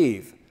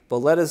believe.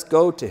 But let us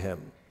go to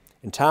him."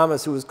 And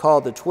Thomas, who was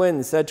called the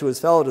twin, said to his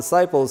fellow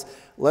disciples,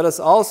 "Let us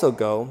also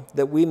go,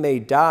 that we may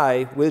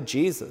die with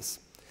Jesus."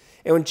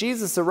 And when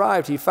Jesus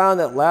arrived, he found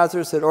that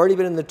Lazarus had already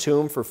been in the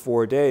tomb for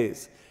 4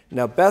 days.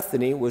 Now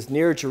Bethany was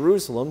near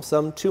Jerusalem,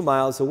 some 2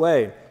 miles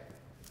away.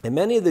 And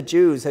many of the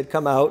Jews had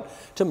come out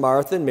to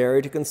Martha and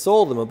Mary to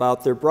console them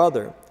about their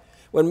brother.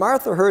 When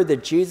Martha heard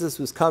that Jesus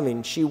was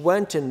coming, she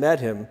went and met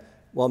him,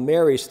 while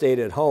Mary stayed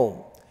at home.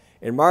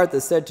 And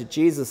Martha said to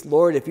Jesus,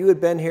 "Lord, if you had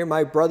been here,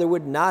 my brother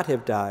would not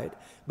have died.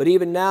 But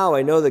even now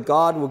I know that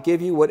God will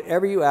give you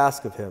whatever you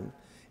ask of him."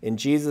 And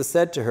Jesus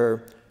said to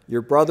her,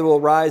 "Your brother will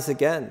rise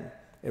again."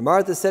 And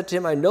Martha said to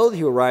him, "I know that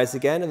he will rise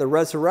again in the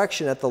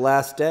resurrection at the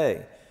last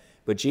day."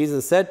 But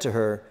Jesus said to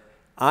her,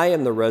 "I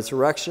am the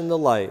resurrection and the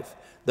life.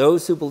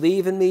 Those who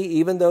believe in me,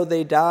 even though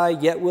they die,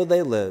 yet will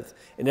they live.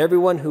 And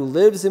everyone who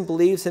lives and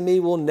believes in me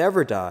will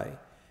never die.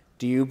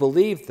 Do you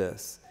believe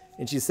this?"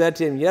 And she said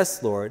to him,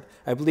 "Yes, Lord,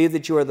 I believe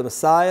that you are the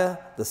Messiah,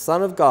 the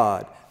Son of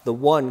God, the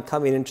one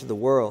coming into the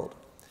world."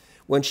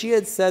 When she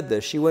had said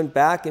this, she went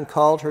back and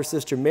called her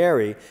sister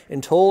Mary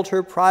and told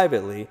her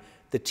privately,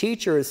 "The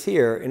teacher is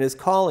here and is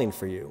calling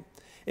for you."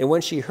 And when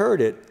she heard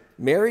it,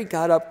 Mary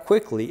got up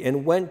quickly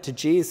and went to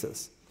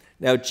Jesus.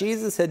 Now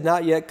Jesus had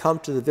not yet come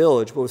to the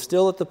village, but was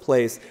still at the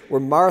place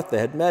where Martha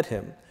had met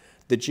him.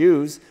 The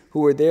Jews who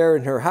were there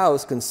in her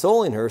house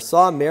consoling her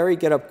saw Mary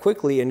get up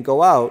quickly and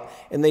go out,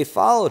 and they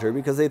followed her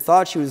because they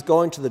thought she was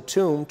going to the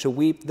tomb to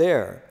weep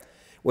there.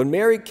 When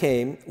Mary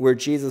came where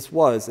Jesus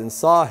was and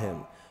saw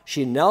him,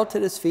 she knelt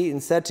at his feet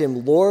and said to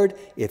him, "Lord,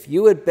 if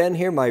you had been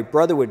here, my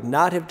brother would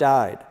not have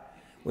died."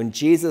 When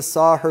Jesus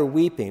saw her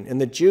weeping, and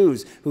the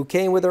Jews who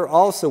came with her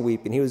also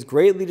weeping, he was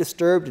greatly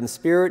disturbed in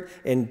spirit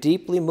and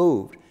deeply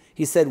moved.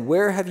 He said,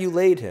 "Where have you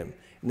laid him?"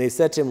 And they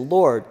said to him,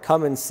 "Lord,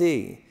 come and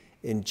see."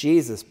 And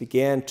Jesus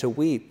began to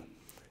weep.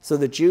 So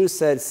the Jews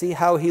said, "See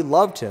how he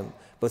loved him."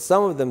 But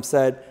some of them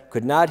said,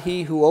 "Could not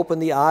he who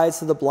opened the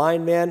eyes of the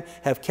blind man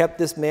have kept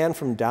this man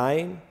from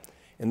dying?"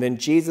 And then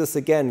Jesus,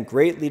 again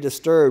greatly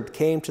disturbed,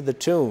 came to the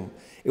tomb.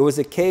 It was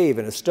a cave,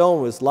 and a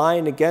stone was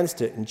lying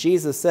against it. And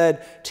Jesus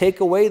said, "Take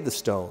away the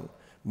stone."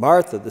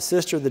 Martha, the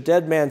sister of the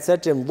dead man,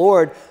 said to him,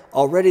 "Lord,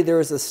 already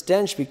there is a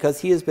stench, because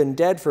he has been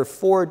dead for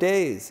 4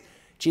 days."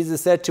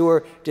 Jesus said to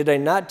her, "Did I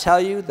not tell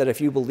you that if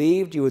you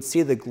believed, you would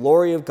see the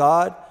glory of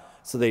God?"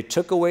 So they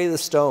took away the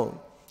stone.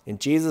 And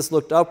Jesus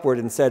looked upward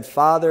and said,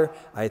 "Father,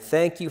 I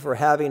thank you for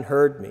having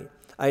heard me.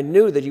 I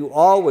knew that you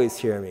always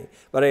hear me,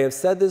 but I have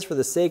said this for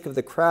the sake of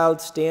the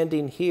crowd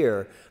standing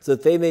here, so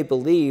that they may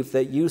believe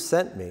that you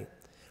sent me."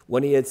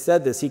 When he had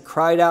said this, he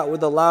cried out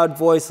with a loud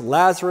voice,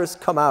 "Lazarus,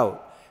 come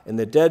out." And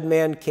the dead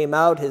man came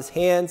out, his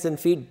hands and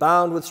feet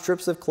bound with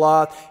strips of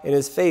cloth, and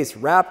his face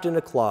wrapped in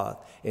a cloth.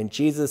 And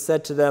Jesus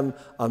said to them,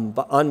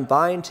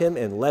 "Unbind him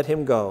and let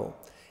him go."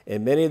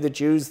 And many of the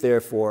Jews,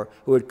 therefore,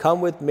 who had come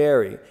with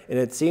Mary and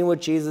had seen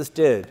what Jesus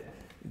did,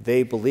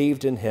 they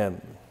believed in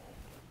him.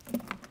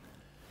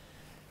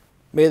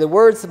 May the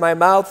words of my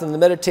mouth and the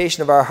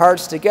meditation of our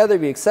hearts together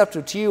be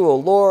acceptable to you, O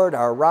Lord,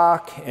 our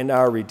rock and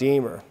our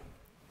Redeemer.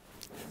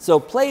 So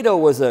Plato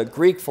was a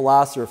Greek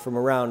philosopher from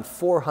around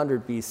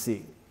 400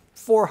 BC,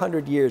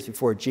 400 years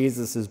before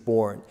Jesus is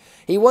born.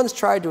 He once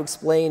tried to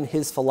explain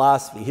his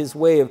philosophy, his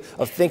way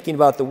of thinking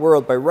about the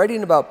world, by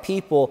writing about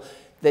people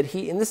that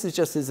and this is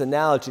just his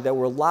analogy, that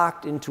were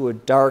locked into a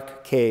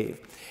dark cave.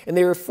 And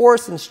they were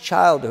forced since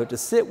childhood to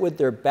sit with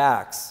their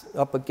backs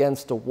up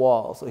against a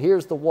wall. So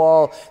here's the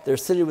wall, they're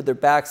sitting with their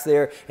backs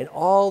there, and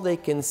all they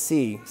can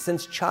see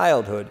since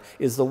childhood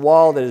is the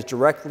wall that is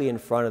directly in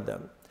front of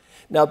them.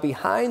 Now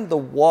behind the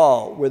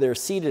wall where they're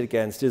seated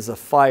against is a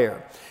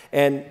fire.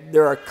 And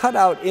there are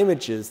cutout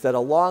images that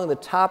along the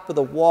top of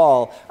the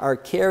wall are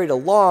carried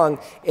along,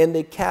 and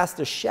they cast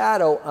a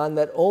shadow on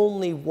that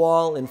only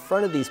wall in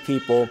front of these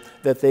people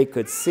that they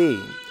could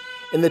see.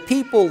 And the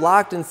people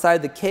locked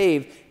inside the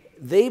cave,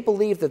 they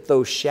believed that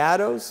those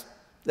shadows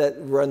that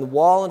were on the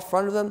wall in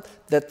front of them,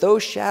 that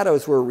those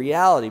shadows were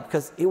reality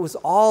because it was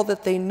all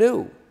that they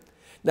knew.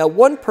 Now,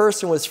 one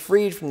person was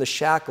freed from the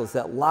shackles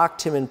that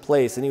locked him in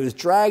place, and he was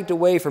dragged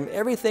away from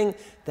everything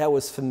that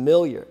was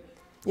familiar.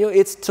 You know,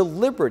 it's to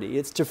liberty,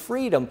 it's to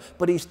freedom,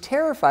 but he's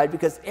terrified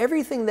because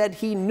everything that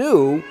he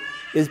knew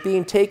is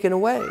being taken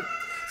away.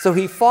 So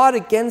he fought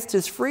against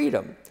his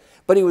freedom,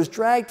 but he was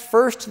dragged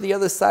first to the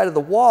other side of the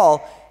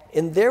wall,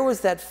 and there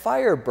was that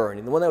fire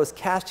burning, the one that was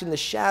casting the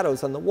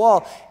shadows on the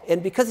wall.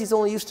 And because he's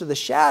only used to the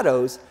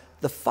shadows,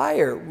 the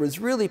fire was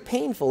really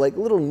painful, like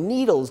little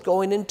needles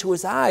going into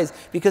his eyes,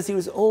 because he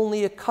was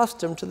only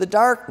accustomed to the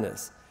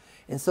darkness.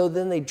 And so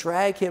then they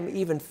drag him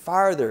even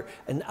farther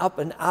and up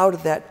and out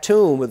of that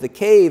tomb of the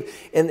cave.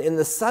 And in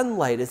the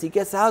sunlight, as he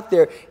gets out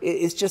there,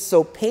 it's just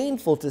so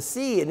painful to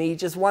see. And he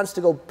just wants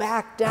to go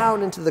back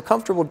down into the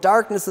comfortable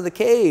darkness of the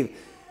cave.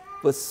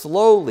 But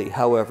slowly,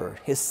 however,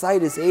 his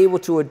sight is able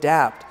to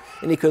adapt.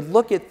 And he could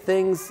look at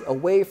things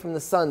away from the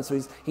sun. So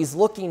he's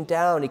looking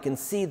down. He can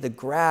see the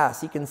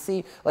grass. He can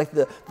see like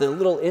the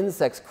little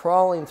insects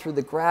crawling through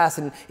the grass.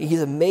 And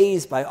he's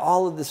amazed by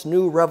all of this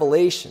new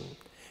revelation.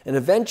 And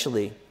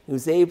eventually, he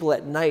was able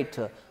at night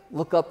to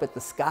look up at the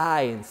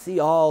sky and see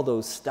all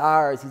those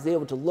stars. He's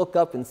able to look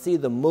up and see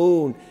the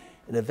moon.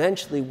 And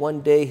eventually, one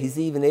day, he's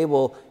even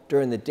able,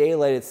 during the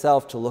daylight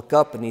itself, to look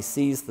up and he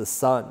sees the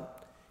sun.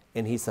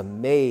 And he's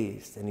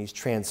amazed and he's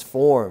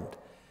transformed.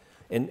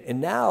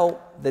 And now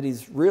that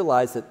he's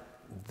realized that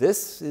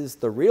this is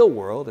the real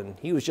world and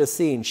he was just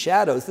seeing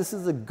shadows, this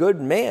is a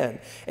good man.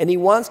 And he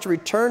wants to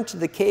return to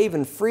the cave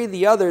and free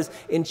the others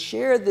and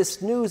share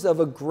this news of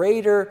a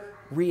greater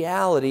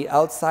reality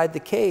outside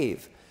the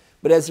cave.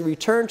 But as he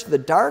returned to the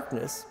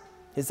darkness,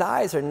 his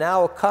eyes are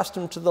now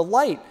accustomed to the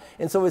light.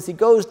 And so as he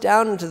goes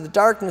down into the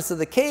darkness of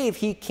the cave,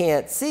 he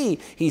can't see.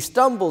 He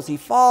stumbles, he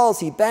falls,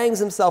 he bangs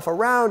himself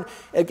around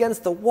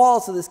against the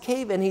walls of this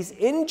cave, and he's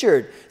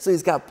injured. So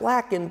he's got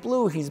black and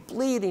blue, he's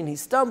bleeding,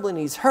 he's stumbling,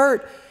 he's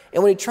hurt.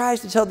 And when he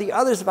tries to tell the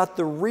others about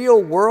the real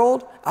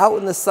world out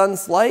in the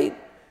sun's light,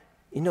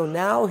 you know,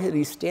 now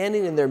he's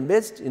standing in their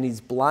midst and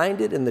he's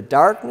blinded in the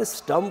darkness,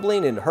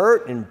 stumbling and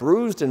hurt and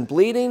bruised and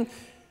bleeding.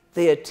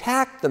 They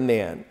attack the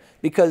man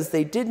because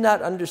they did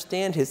not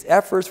understand his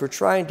efforts for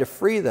trying to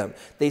free them.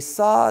 They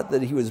saw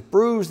that he was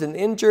bruised and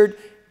injured,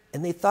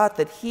 and they thought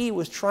that he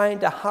was trying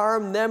to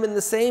harm them in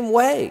the same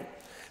way.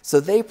 So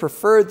they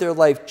preferred their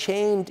life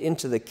chained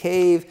into the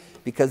cave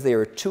because they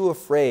were too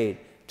afraid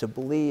to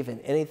believe in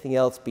anything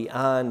else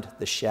beyond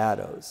the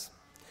shadows.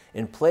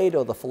 And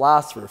Plato, the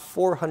philosopher,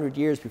 400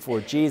 years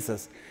before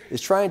Jesus, is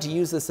trying to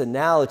use this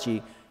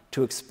analogy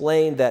to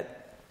explain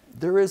that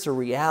there is a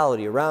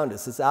reality around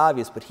us. It's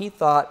obvious, but he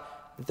thought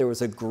that there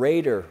was a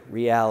greater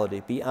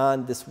reality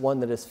beyond this one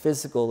that is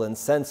physical and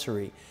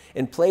sensory.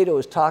 And Plato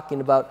is talking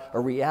about a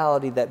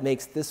reality that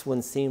makes this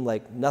one seem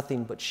like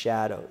nothing but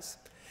shadows.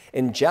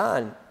 And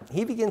John,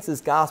 he begins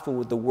his gospel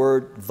with the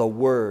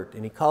word,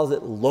 and he calls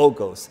it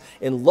logos.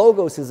 And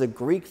logos is a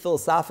Greek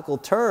philosophical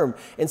term.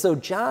 And so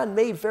John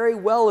may very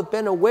well have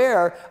been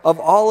aware of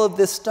all of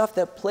this stuff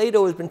that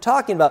Plato has been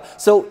talking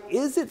about. So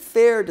is it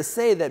fair to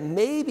say that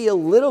maybe a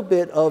little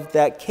bit of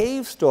that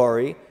cave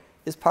story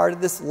is part of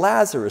this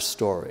Lazarus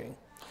story?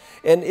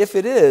 And if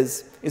it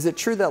is it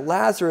true that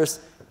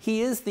Lazarus,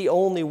 he is the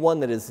only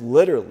one that is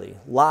literally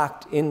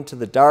locked into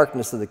the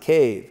darkness of the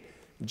cave?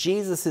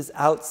 Jesus is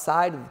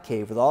outside of the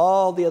cave with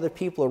all the other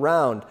people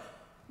around.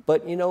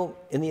 But, you know,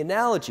 in the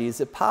analogy, is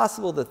it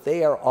possible that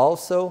they are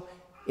also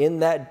in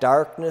that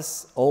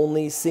darkness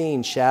only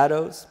seeing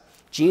shadows?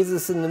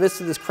 Jesus, in the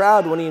midst of this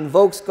crowd, when he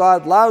invokes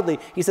God loudly,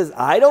 he says,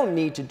 I don't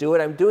need to do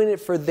it. I'm doing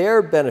it for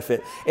their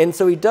benefit. And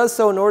so he does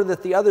so in order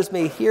that the others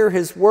may hear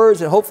his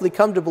words and hopefully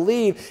come to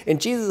believe. And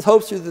Jesus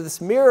hopes through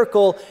this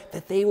miracle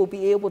that they will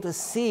be able to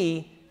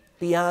see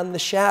beyond the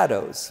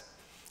shadows.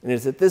 And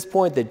it's at this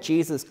point that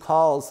Jesus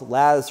calls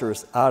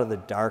Lazarus out of the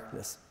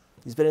darkness.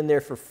 He's been in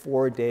there for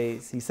 4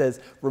 days. He says,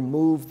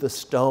 remove the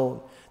stone.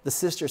 The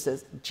sister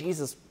says,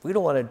 Jesus, we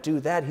don't want to do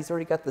that. He's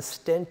already got the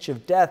stench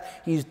of death.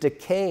 He's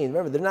decaying.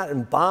 Remember, they're not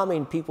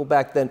embalming people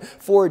back then.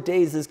 4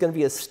 days, there's going to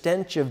be a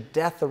stench of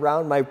death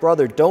around my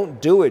brother.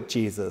 Don't do it,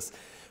 Jesus.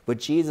 But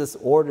Jesus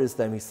orders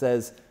them. He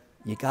says,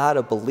 you got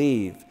to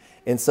believe.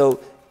 And so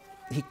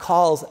he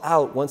calls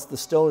out once the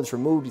stone is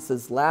removed. He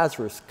says,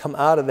 Lazarus, come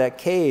out of that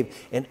cave.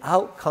 And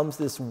out comes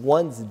this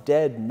once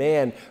dead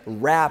man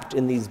wrapped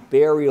in these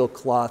burial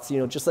cloths,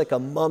 just like a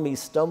mummy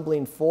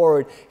stumbling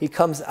forward. He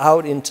comes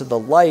out into the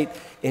light,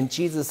 and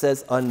Jesus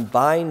says,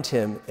 unbind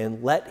him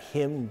and let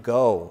him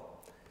go.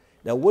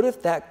 Now, what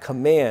if that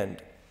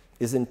command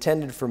is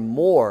intended for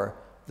more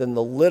than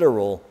the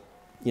literal,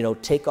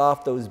 take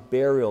off those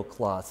burial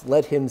cloths,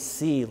 let him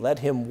see, let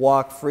him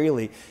walk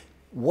freely?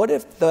 What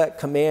if that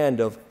command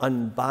of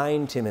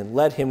unbind him and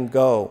let him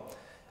go,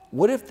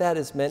 what if that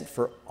is meant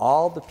for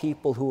all the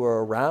people who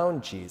are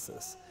around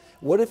Jesus?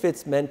 What if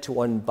it's meant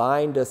to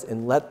unbind us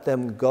and let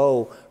them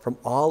go from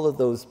all of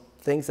those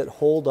things that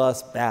hold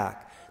us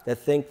back, that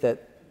think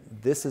that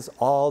this is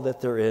all that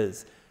there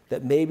is,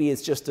 that maybe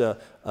it's just a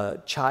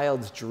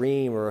child's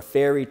dream or a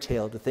fairy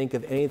tale to think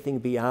of anything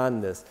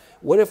beyond this?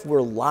 What if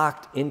we're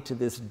locked into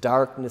this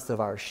darkness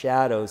of our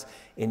shadows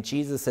and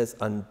Jesus says,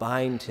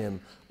 unbind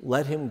him,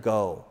 let him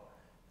go?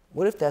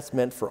 What if that's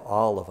meant for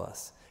all of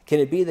us? Can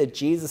it be that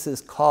Jesus'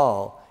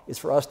 call is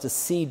for us to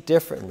see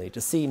differently,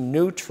 to see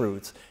new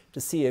truths, to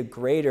see a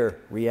greater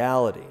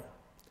reality?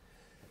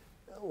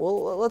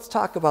 Well, let's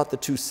talk about the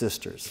two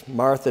sisters,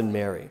 Martha and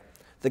Mary.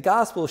 The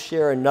Gospels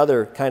share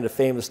another kind of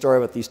famous story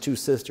about these two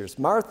sisters.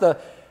 Martha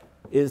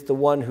is the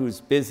one who's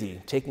busy,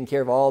 taking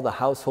care of all the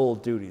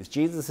household duties.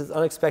 Jesus has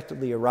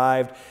unexpectedly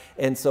arrived,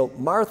 and so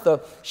Martha,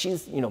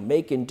 she's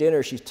making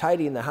dinner, she's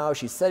tidying the house,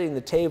 she's setting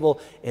the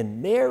table,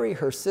 and Mary,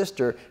 her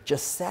sister,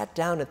 just sat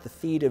down at the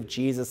feet of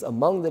Jesus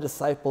among the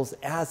disciples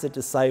as a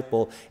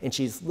disciple, and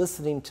she's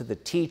listening to the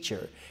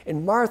teacher.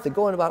 And Martha,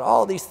 going about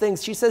all these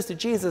things, she says to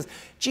Jesus,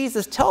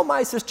 Jesus, tell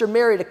my sister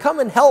Mary to come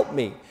and help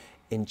me.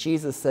 And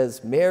Jesus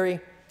says, Mary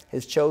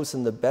has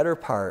chosen the better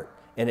part,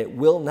 and it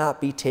will not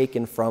be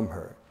taken from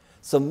her.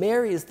 So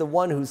Mary is the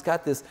one who's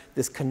got this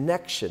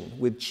connection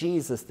with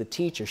Jesus, the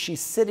teacher. She's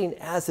sitting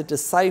as a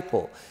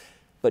disciple.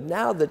 But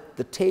now that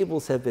the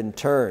tables have been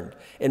turned,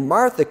 and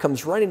Martha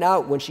comes running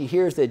out when she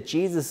hears that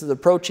Jesus is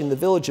approaching the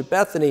village of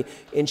Bethany,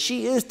 and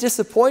she is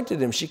disappointed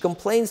in him. She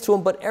complains to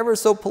him, but ever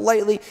so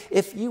politely,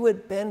 if you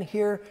had been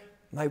here,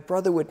 my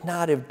brother would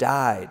not have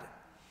died.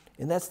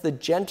 And that's the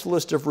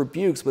gentlest of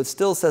rebukes, but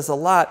still says a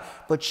lot.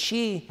 But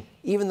she,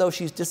 even though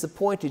she's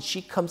disappointed,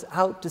 she comes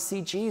out to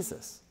see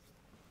Jesus.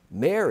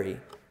 Mary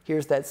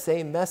hears that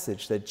same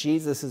message that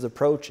Jesus is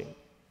approaching.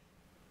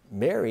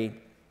 Mary,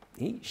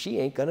 she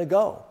ain't going to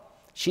go.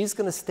 She's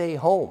going to stay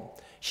home.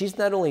 She's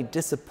not only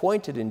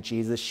disappointed in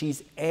Jesus,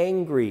 she's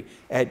angry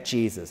at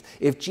Jesus.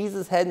 If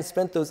Jesus hadn't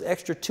spent those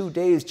extra 2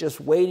 days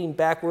just waiting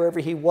back wherever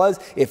he was,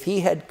 if he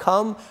had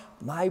come,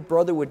 my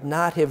brother would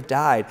not have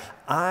died.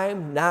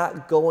 I'm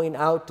not going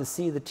out to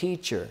see the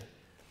teacher.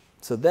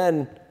 So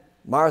then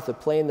Martha,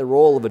 playing the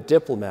role of a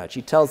diplomat,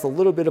 she tells a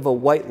little bit of a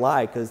white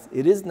lie because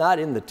it is not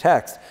in the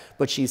text,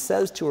 but she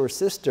says to her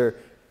sister,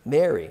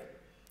 Mary,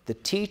 the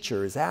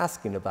teacher is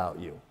asking about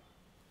you.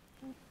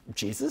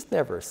 Jesus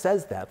never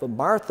says that, but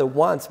Martha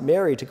wants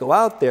Mary to go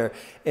out there.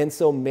 And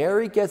so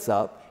Mary gets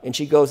up and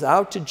she goes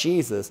out to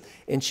Jesus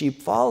and she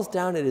falls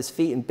down at his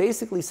feet and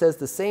basically says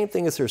the same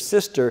thing as her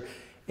sister.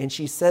 And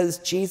she says,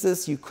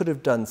 Jesus, you could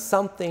have done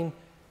something,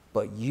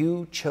 but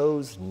you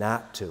chose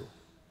not to.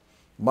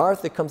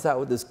 Martha comes out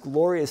with this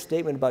glorious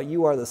statement about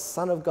you are the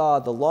Son of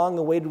God, the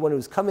long-awaited one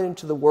who's coming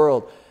into the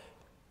world.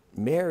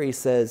 Mary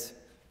says,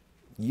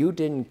 you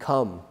didn't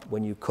come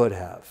when you could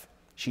have.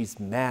 She's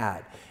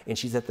mad, and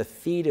she's at the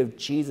feet of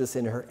Jesus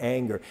in her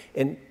anger.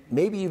 And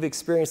maybe you've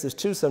experienced this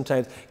too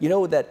sometimes. You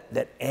know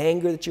that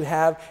anger that you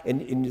have,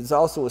 and there's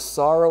also a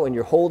sorrow, and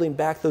you're holding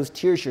back those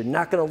tears. You're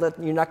not going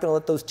to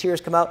let those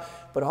tears come out,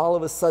 but all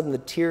of a sudden the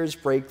tears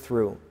break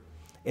through.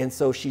 And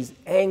so she's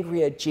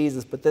angry at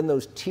Jesus, but then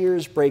those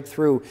tears break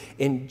through,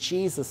 and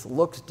Jesus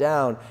looks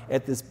down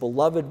at this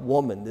beloved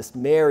woman, this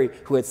Mary,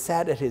 who had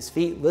sat at his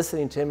feet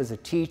listening to him as a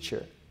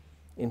teacher.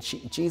 And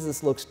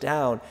Jesus looks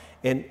down,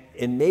 and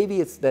maybe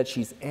it's that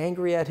she's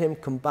angry at him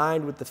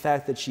combined with the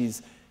fact that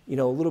she's,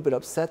 a little bit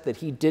upset that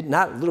he did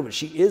not, a little bit,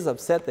 she is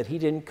upset that he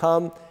didn't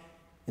come.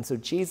 And so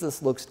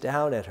Jesus looks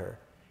down at her.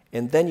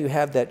 And then you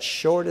have that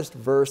shortest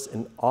verse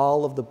in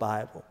all of the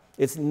Bible.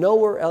 It's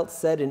nowhere else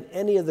said in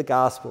any of the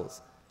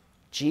Gospels.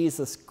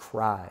 Jesus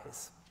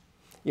cries.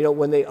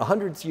 When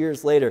hundreds of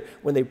years later,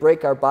 when they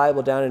break our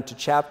Bible down into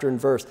chapter and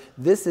verse,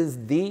 this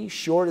is the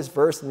shortest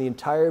verse in the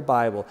entire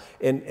Bible.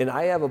 And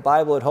I have a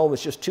Bible at home,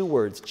 it's just 2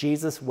 words,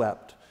 Jesus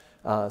wept.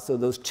 So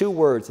those 2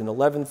 words in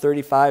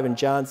 11:35 in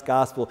John's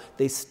Gospel,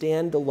 they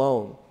stand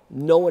alone.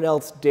 No one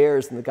else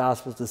dares in the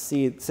Gospels to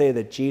say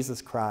that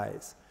Jesus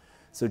cries.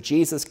 So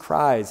Jesus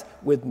cries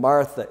with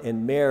Martha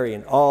and Mary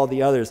and all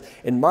the others.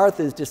 And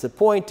Martha is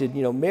disappointed.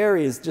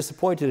 Mary is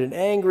disappointed and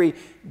angry.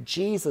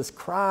 Jesus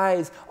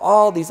cries.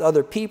 All these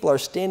other people are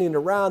standing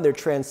around. They're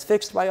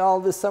transfixed by all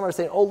this. Some are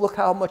saying, oh, look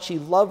how much he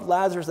loved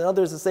Lazarus. And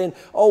others are saying,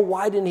 oh,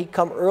 why didn't he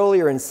come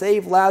earlier and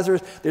save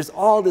Lazarus? There's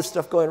all this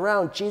stuff going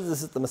around.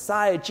 Jesus is the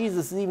Messiah.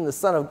 Jesus is even the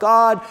Son of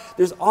God.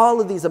 There's all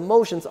of these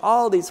emotions,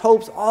 all these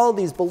hopes, all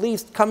these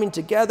beliefs coming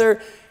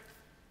together.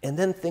 And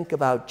then think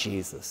about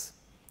Jesus.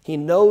 He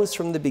knows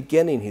from the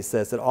beginning, he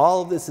says, that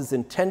all of this is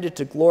intended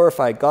to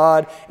glorify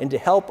God and to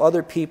help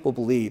other people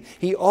believe.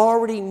 He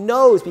already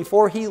knows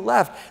before he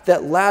left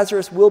that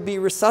Lazarus will be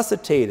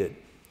resuscitated.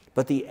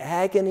 But the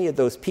agony of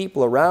those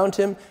people around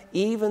him,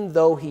 even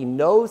though he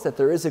knows that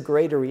there is a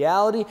greater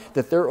reality,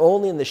 that they're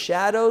only in the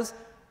shadows,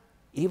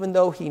 even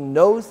though he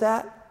knows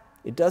that,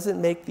 it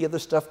doesn't make the other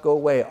stuff go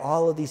away.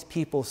 All of these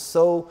people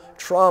so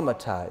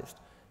traumatized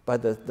by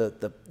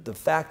the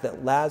fact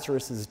that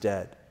Lazarus is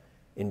dead.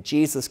 And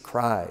Jesus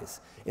cries.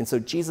 And so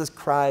Jesus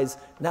cries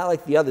not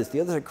like the others.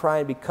 The others are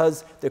crying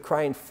because they're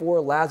crying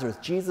for Lazarus.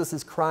 Jesus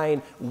is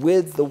crying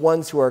with the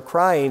ones who are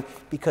crying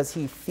because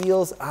he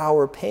feels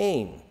our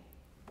pain.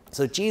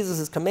 So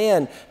Jesus'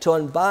 command to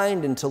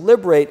unbind and to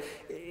liberate,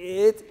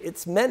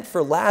 it's meant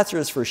for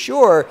Lazarus for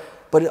sure,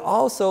 but it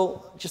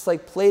also, just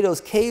like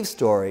Plato's cave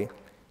story,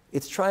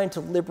 it's trying to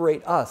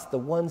liberate us, the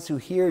ones who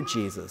hear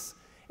Jesus,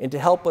 and to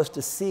help us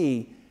to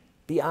see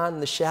beyond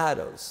the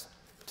shadows,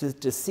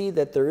 to see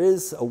that there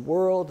is a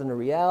world and a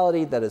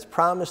reality that is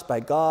promised by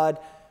God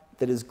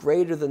that is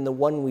greater than the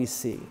one we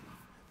see.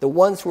 The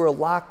ones who are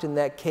locked in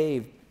that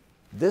cave,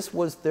 this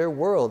was their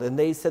world, and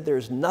they said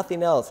there's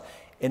nothing else.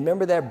 And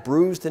remember that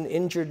bruised and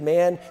injured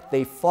man?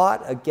 They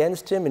fought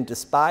against him and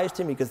despised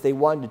him because they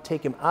wanted to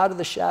take him out of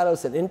the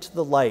shadows and into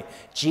the light.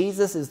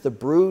 Jesus is the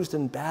bruised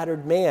and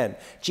battered man.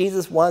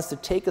 Jesus wants to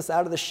take us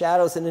out of the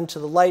shadows and into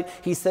the light.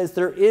 He says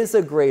there is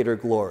a greater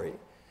glory.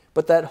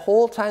 But that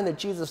whole time that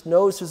Jesus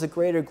knows there's a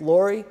greater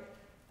glory,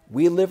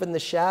 we live in the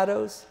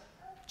shadows.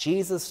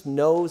 Jesus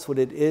knows what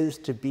it is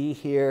to be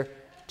here,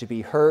 to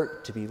be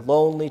hurt, to be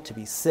lonely, to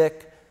be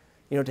sick.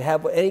 To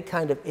have any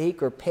kind of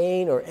ache or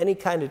pain or any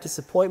kind of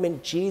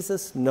disappointment,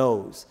 Jesus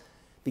knows.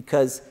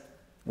 Because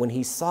when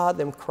he saw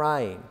them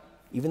crying,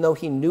 even though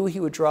he knew he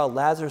would draw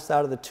Lazarus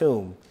out of the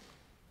tomb,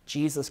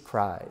 Jesus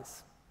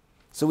cries.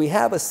 So we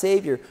have a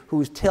Savior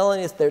who's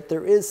telling us that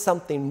there is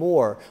something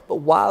more. But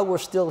while we're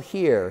still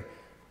here,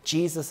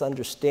 Jesus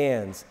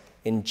understands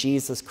and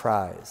Jesus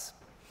cries.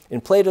 In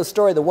Plato's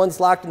story, the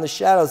ones locked in the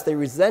shadows, they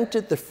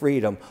resented the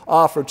freedom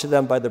offered to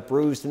them by the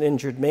bruised and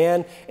injured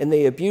man, and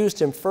they abused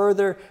him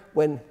further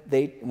when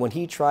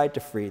he tried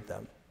to free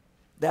them.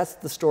 That's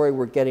the story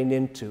we're getting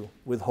into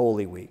with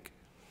Holy Week.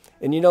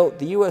 And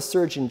the U.S.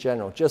 Surgeon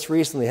General just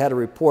recently had a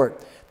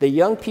report that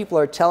young people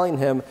are telling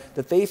him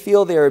that they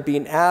feel they are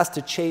being asked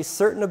to chase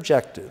certain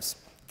objectives,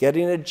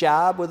 getting a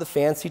job with a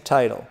fancy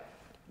title,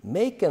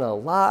 making a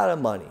lot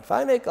of money. If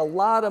I make a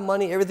lot of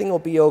money, everything will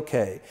be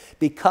okay.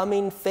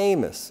 Becoming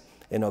famous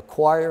and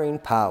acquiring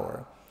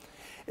power.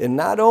 And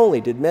not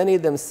only did many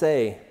of them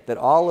say that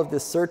all of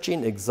this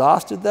searching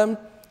exhausted them,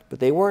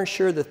 but they weren't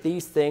sure that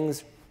these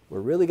things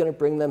were really going to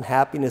bring them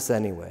happiness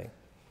anyway.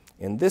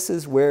 And this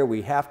is where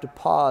we have to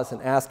pause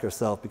and ask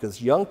ourselves, because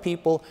young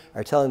people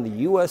are telling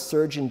the U.S.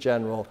 Surgeon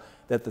General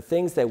that the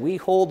things that we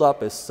hold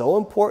up as so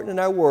important in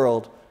our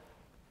world,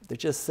 they're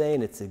just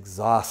saying it's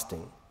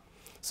exhausting.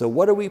 So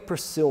what are we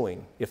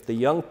pursuing if the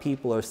young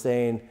people are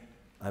saying,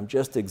 I'm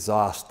just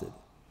exhausted?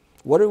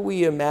 What are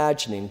we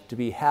imagining to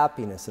be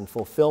happiness and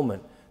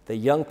fulfillment that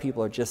young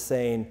people are just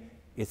saying,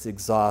 it's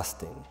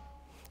exhausting?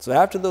 So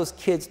after those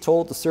kids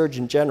told the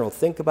Surgeon General,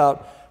 think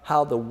about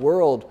how the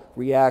world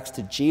reacts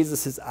to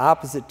Jesus'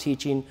 opposite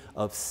teaching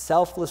of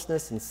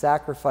selflessness and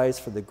sacrifice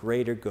for the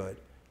greater good.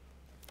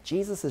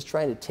 Jesus is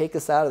trying to take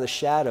us out of the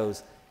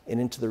shadows and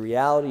into the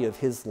reality of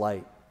his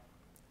light.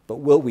 But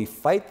will we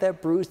fight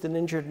that bruised and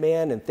injured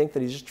man and think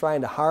that he's just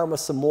trying to harm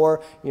us some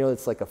more?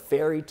 It's like a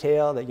fairy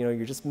tale that,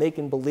 you're just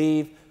making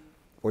believe.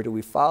 Or do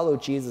we follow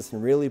Jesus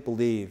and really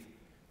believe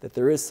that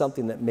there is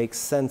something that makes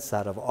sense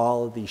out of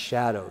all of these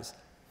shadows?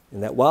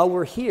 And that while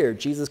we're here,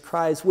 Jesus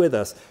cries with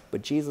us,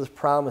 but Jesus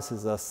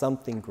promises us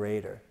something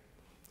greater.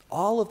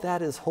 All of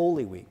that is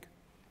Holy Week.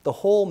 The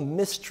whole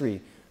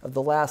mystery of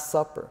the Last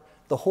Supper.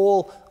 The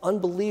whole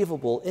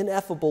unbelievable,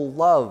 ineffable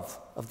love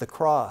of the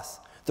cross.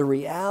 The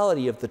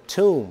reality of the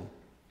tomb,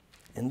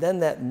 and then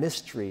that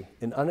mystery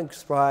and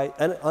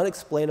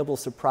unexplainable,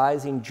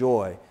 surprising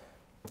joy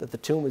that the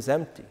tomb is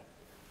empty.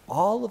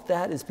 All of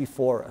that is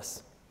before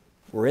us.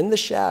 We're in the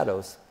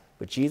shadows,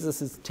 but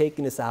Jesus is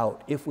taking us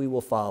out if we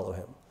will follow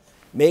him.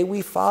 May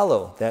we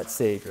follow that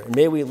Savior, and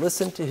may we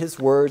listen to his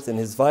words and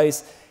his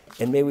advice,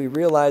 and may we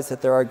realize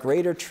that there are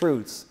greater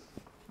truths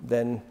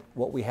than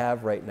what we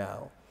have right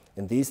now.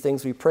 And these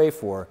things we pray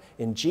for.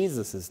 In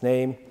Jesus'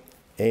 name,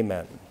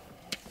 amen.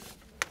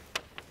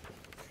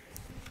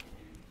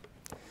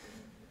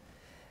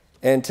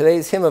 And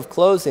today's hymn of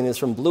closing is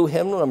from Blue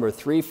Hymnal number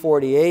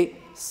 348,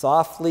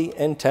 Softly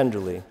and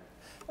Tenderly.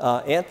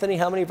 Anthony,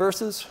 how many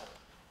verses?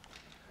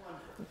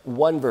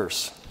 One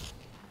verse.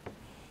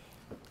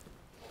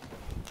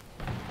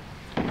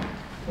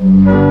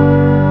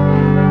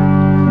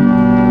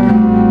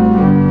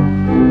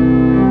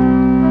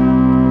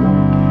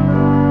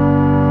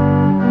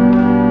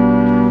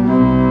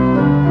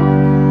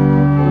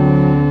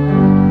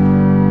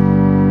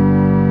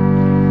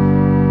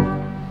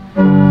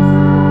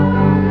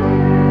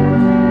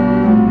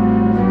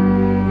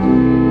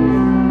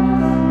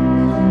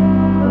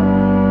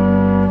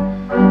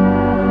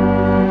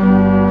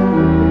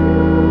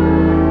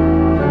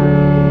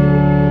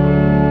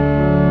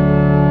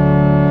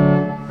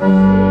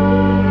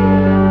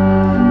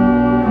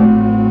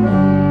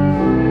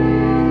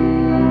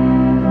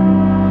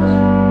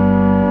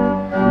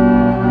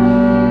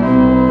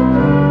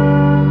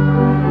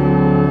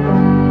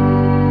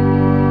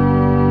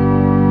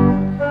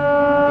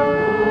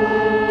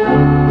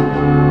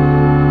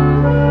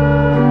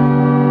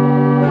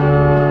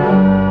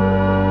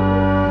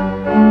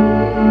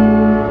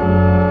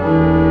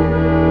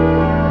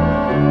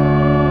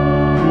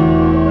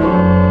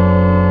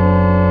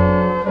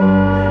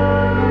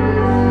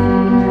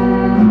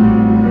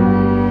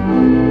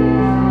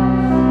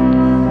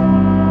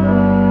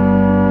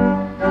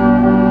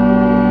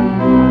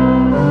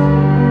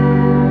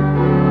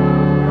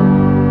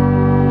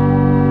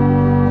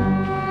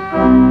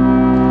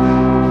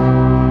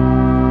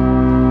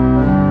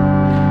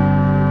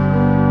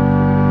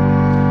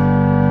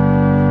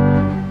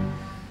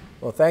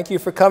 thank you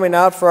for coming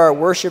out for our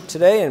worship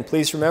today, and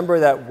please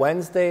remember that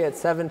Wednesday at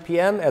 7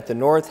 p.m. at the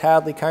North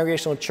Hadley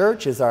Congregational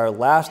Church is our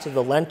last of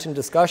the Lenten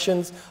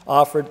discussions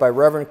offered by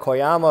Reverend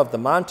Koyama of the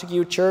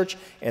Montague Church,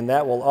 and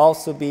that will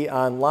also be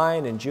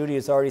online, and Judy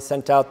has already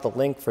sent out the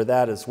link for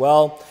that as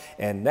well.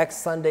 And next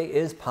Sunday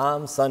is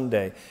Palm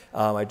Sunday.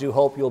 I do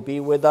hope you'll be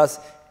with us,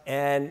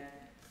 and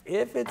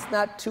if it's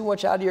not too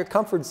much out of your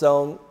comfort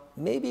zone,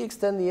 maybe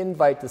extend the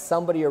invite to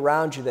somebody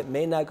around you that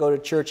may not go to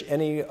church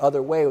any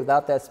other way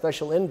without that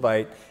special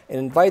invite, and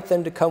invite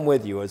them to come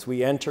with you as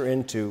we enter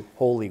into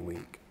Holy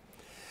Week.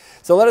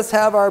 So let us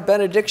have our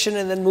benediction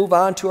and then move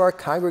on to our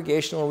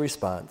congregational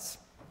response.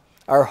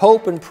 Our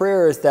hope and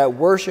prayer is that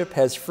worship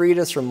has freed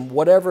us from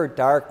whatever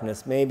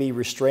darkness may be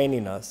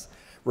restraining us.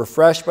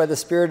 Refreshed by the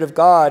Spirit of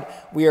God,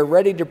 we are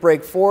ready to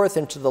break forth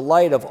into the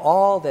light of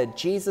all that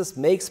Jesus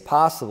makes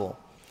possible.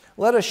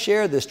 Let us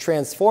share this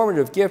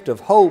transformative gift of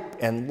hope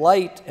and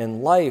light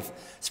and life.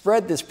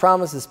 Spread this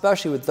promise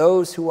especially with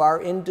those who are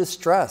in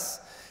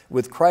distress.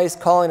 With Christ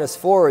calling us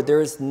forward,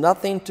 there is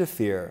nothing to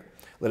fear.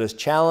 Let us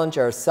challenge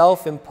our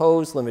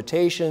self-imposed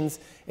limitations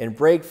and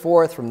break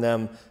forth from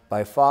them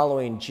by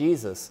following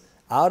Jesus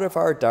out of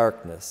our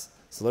darkness.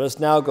 So let us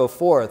now go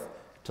forth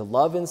to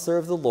love and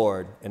serve the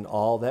Lord in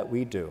all that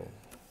we do.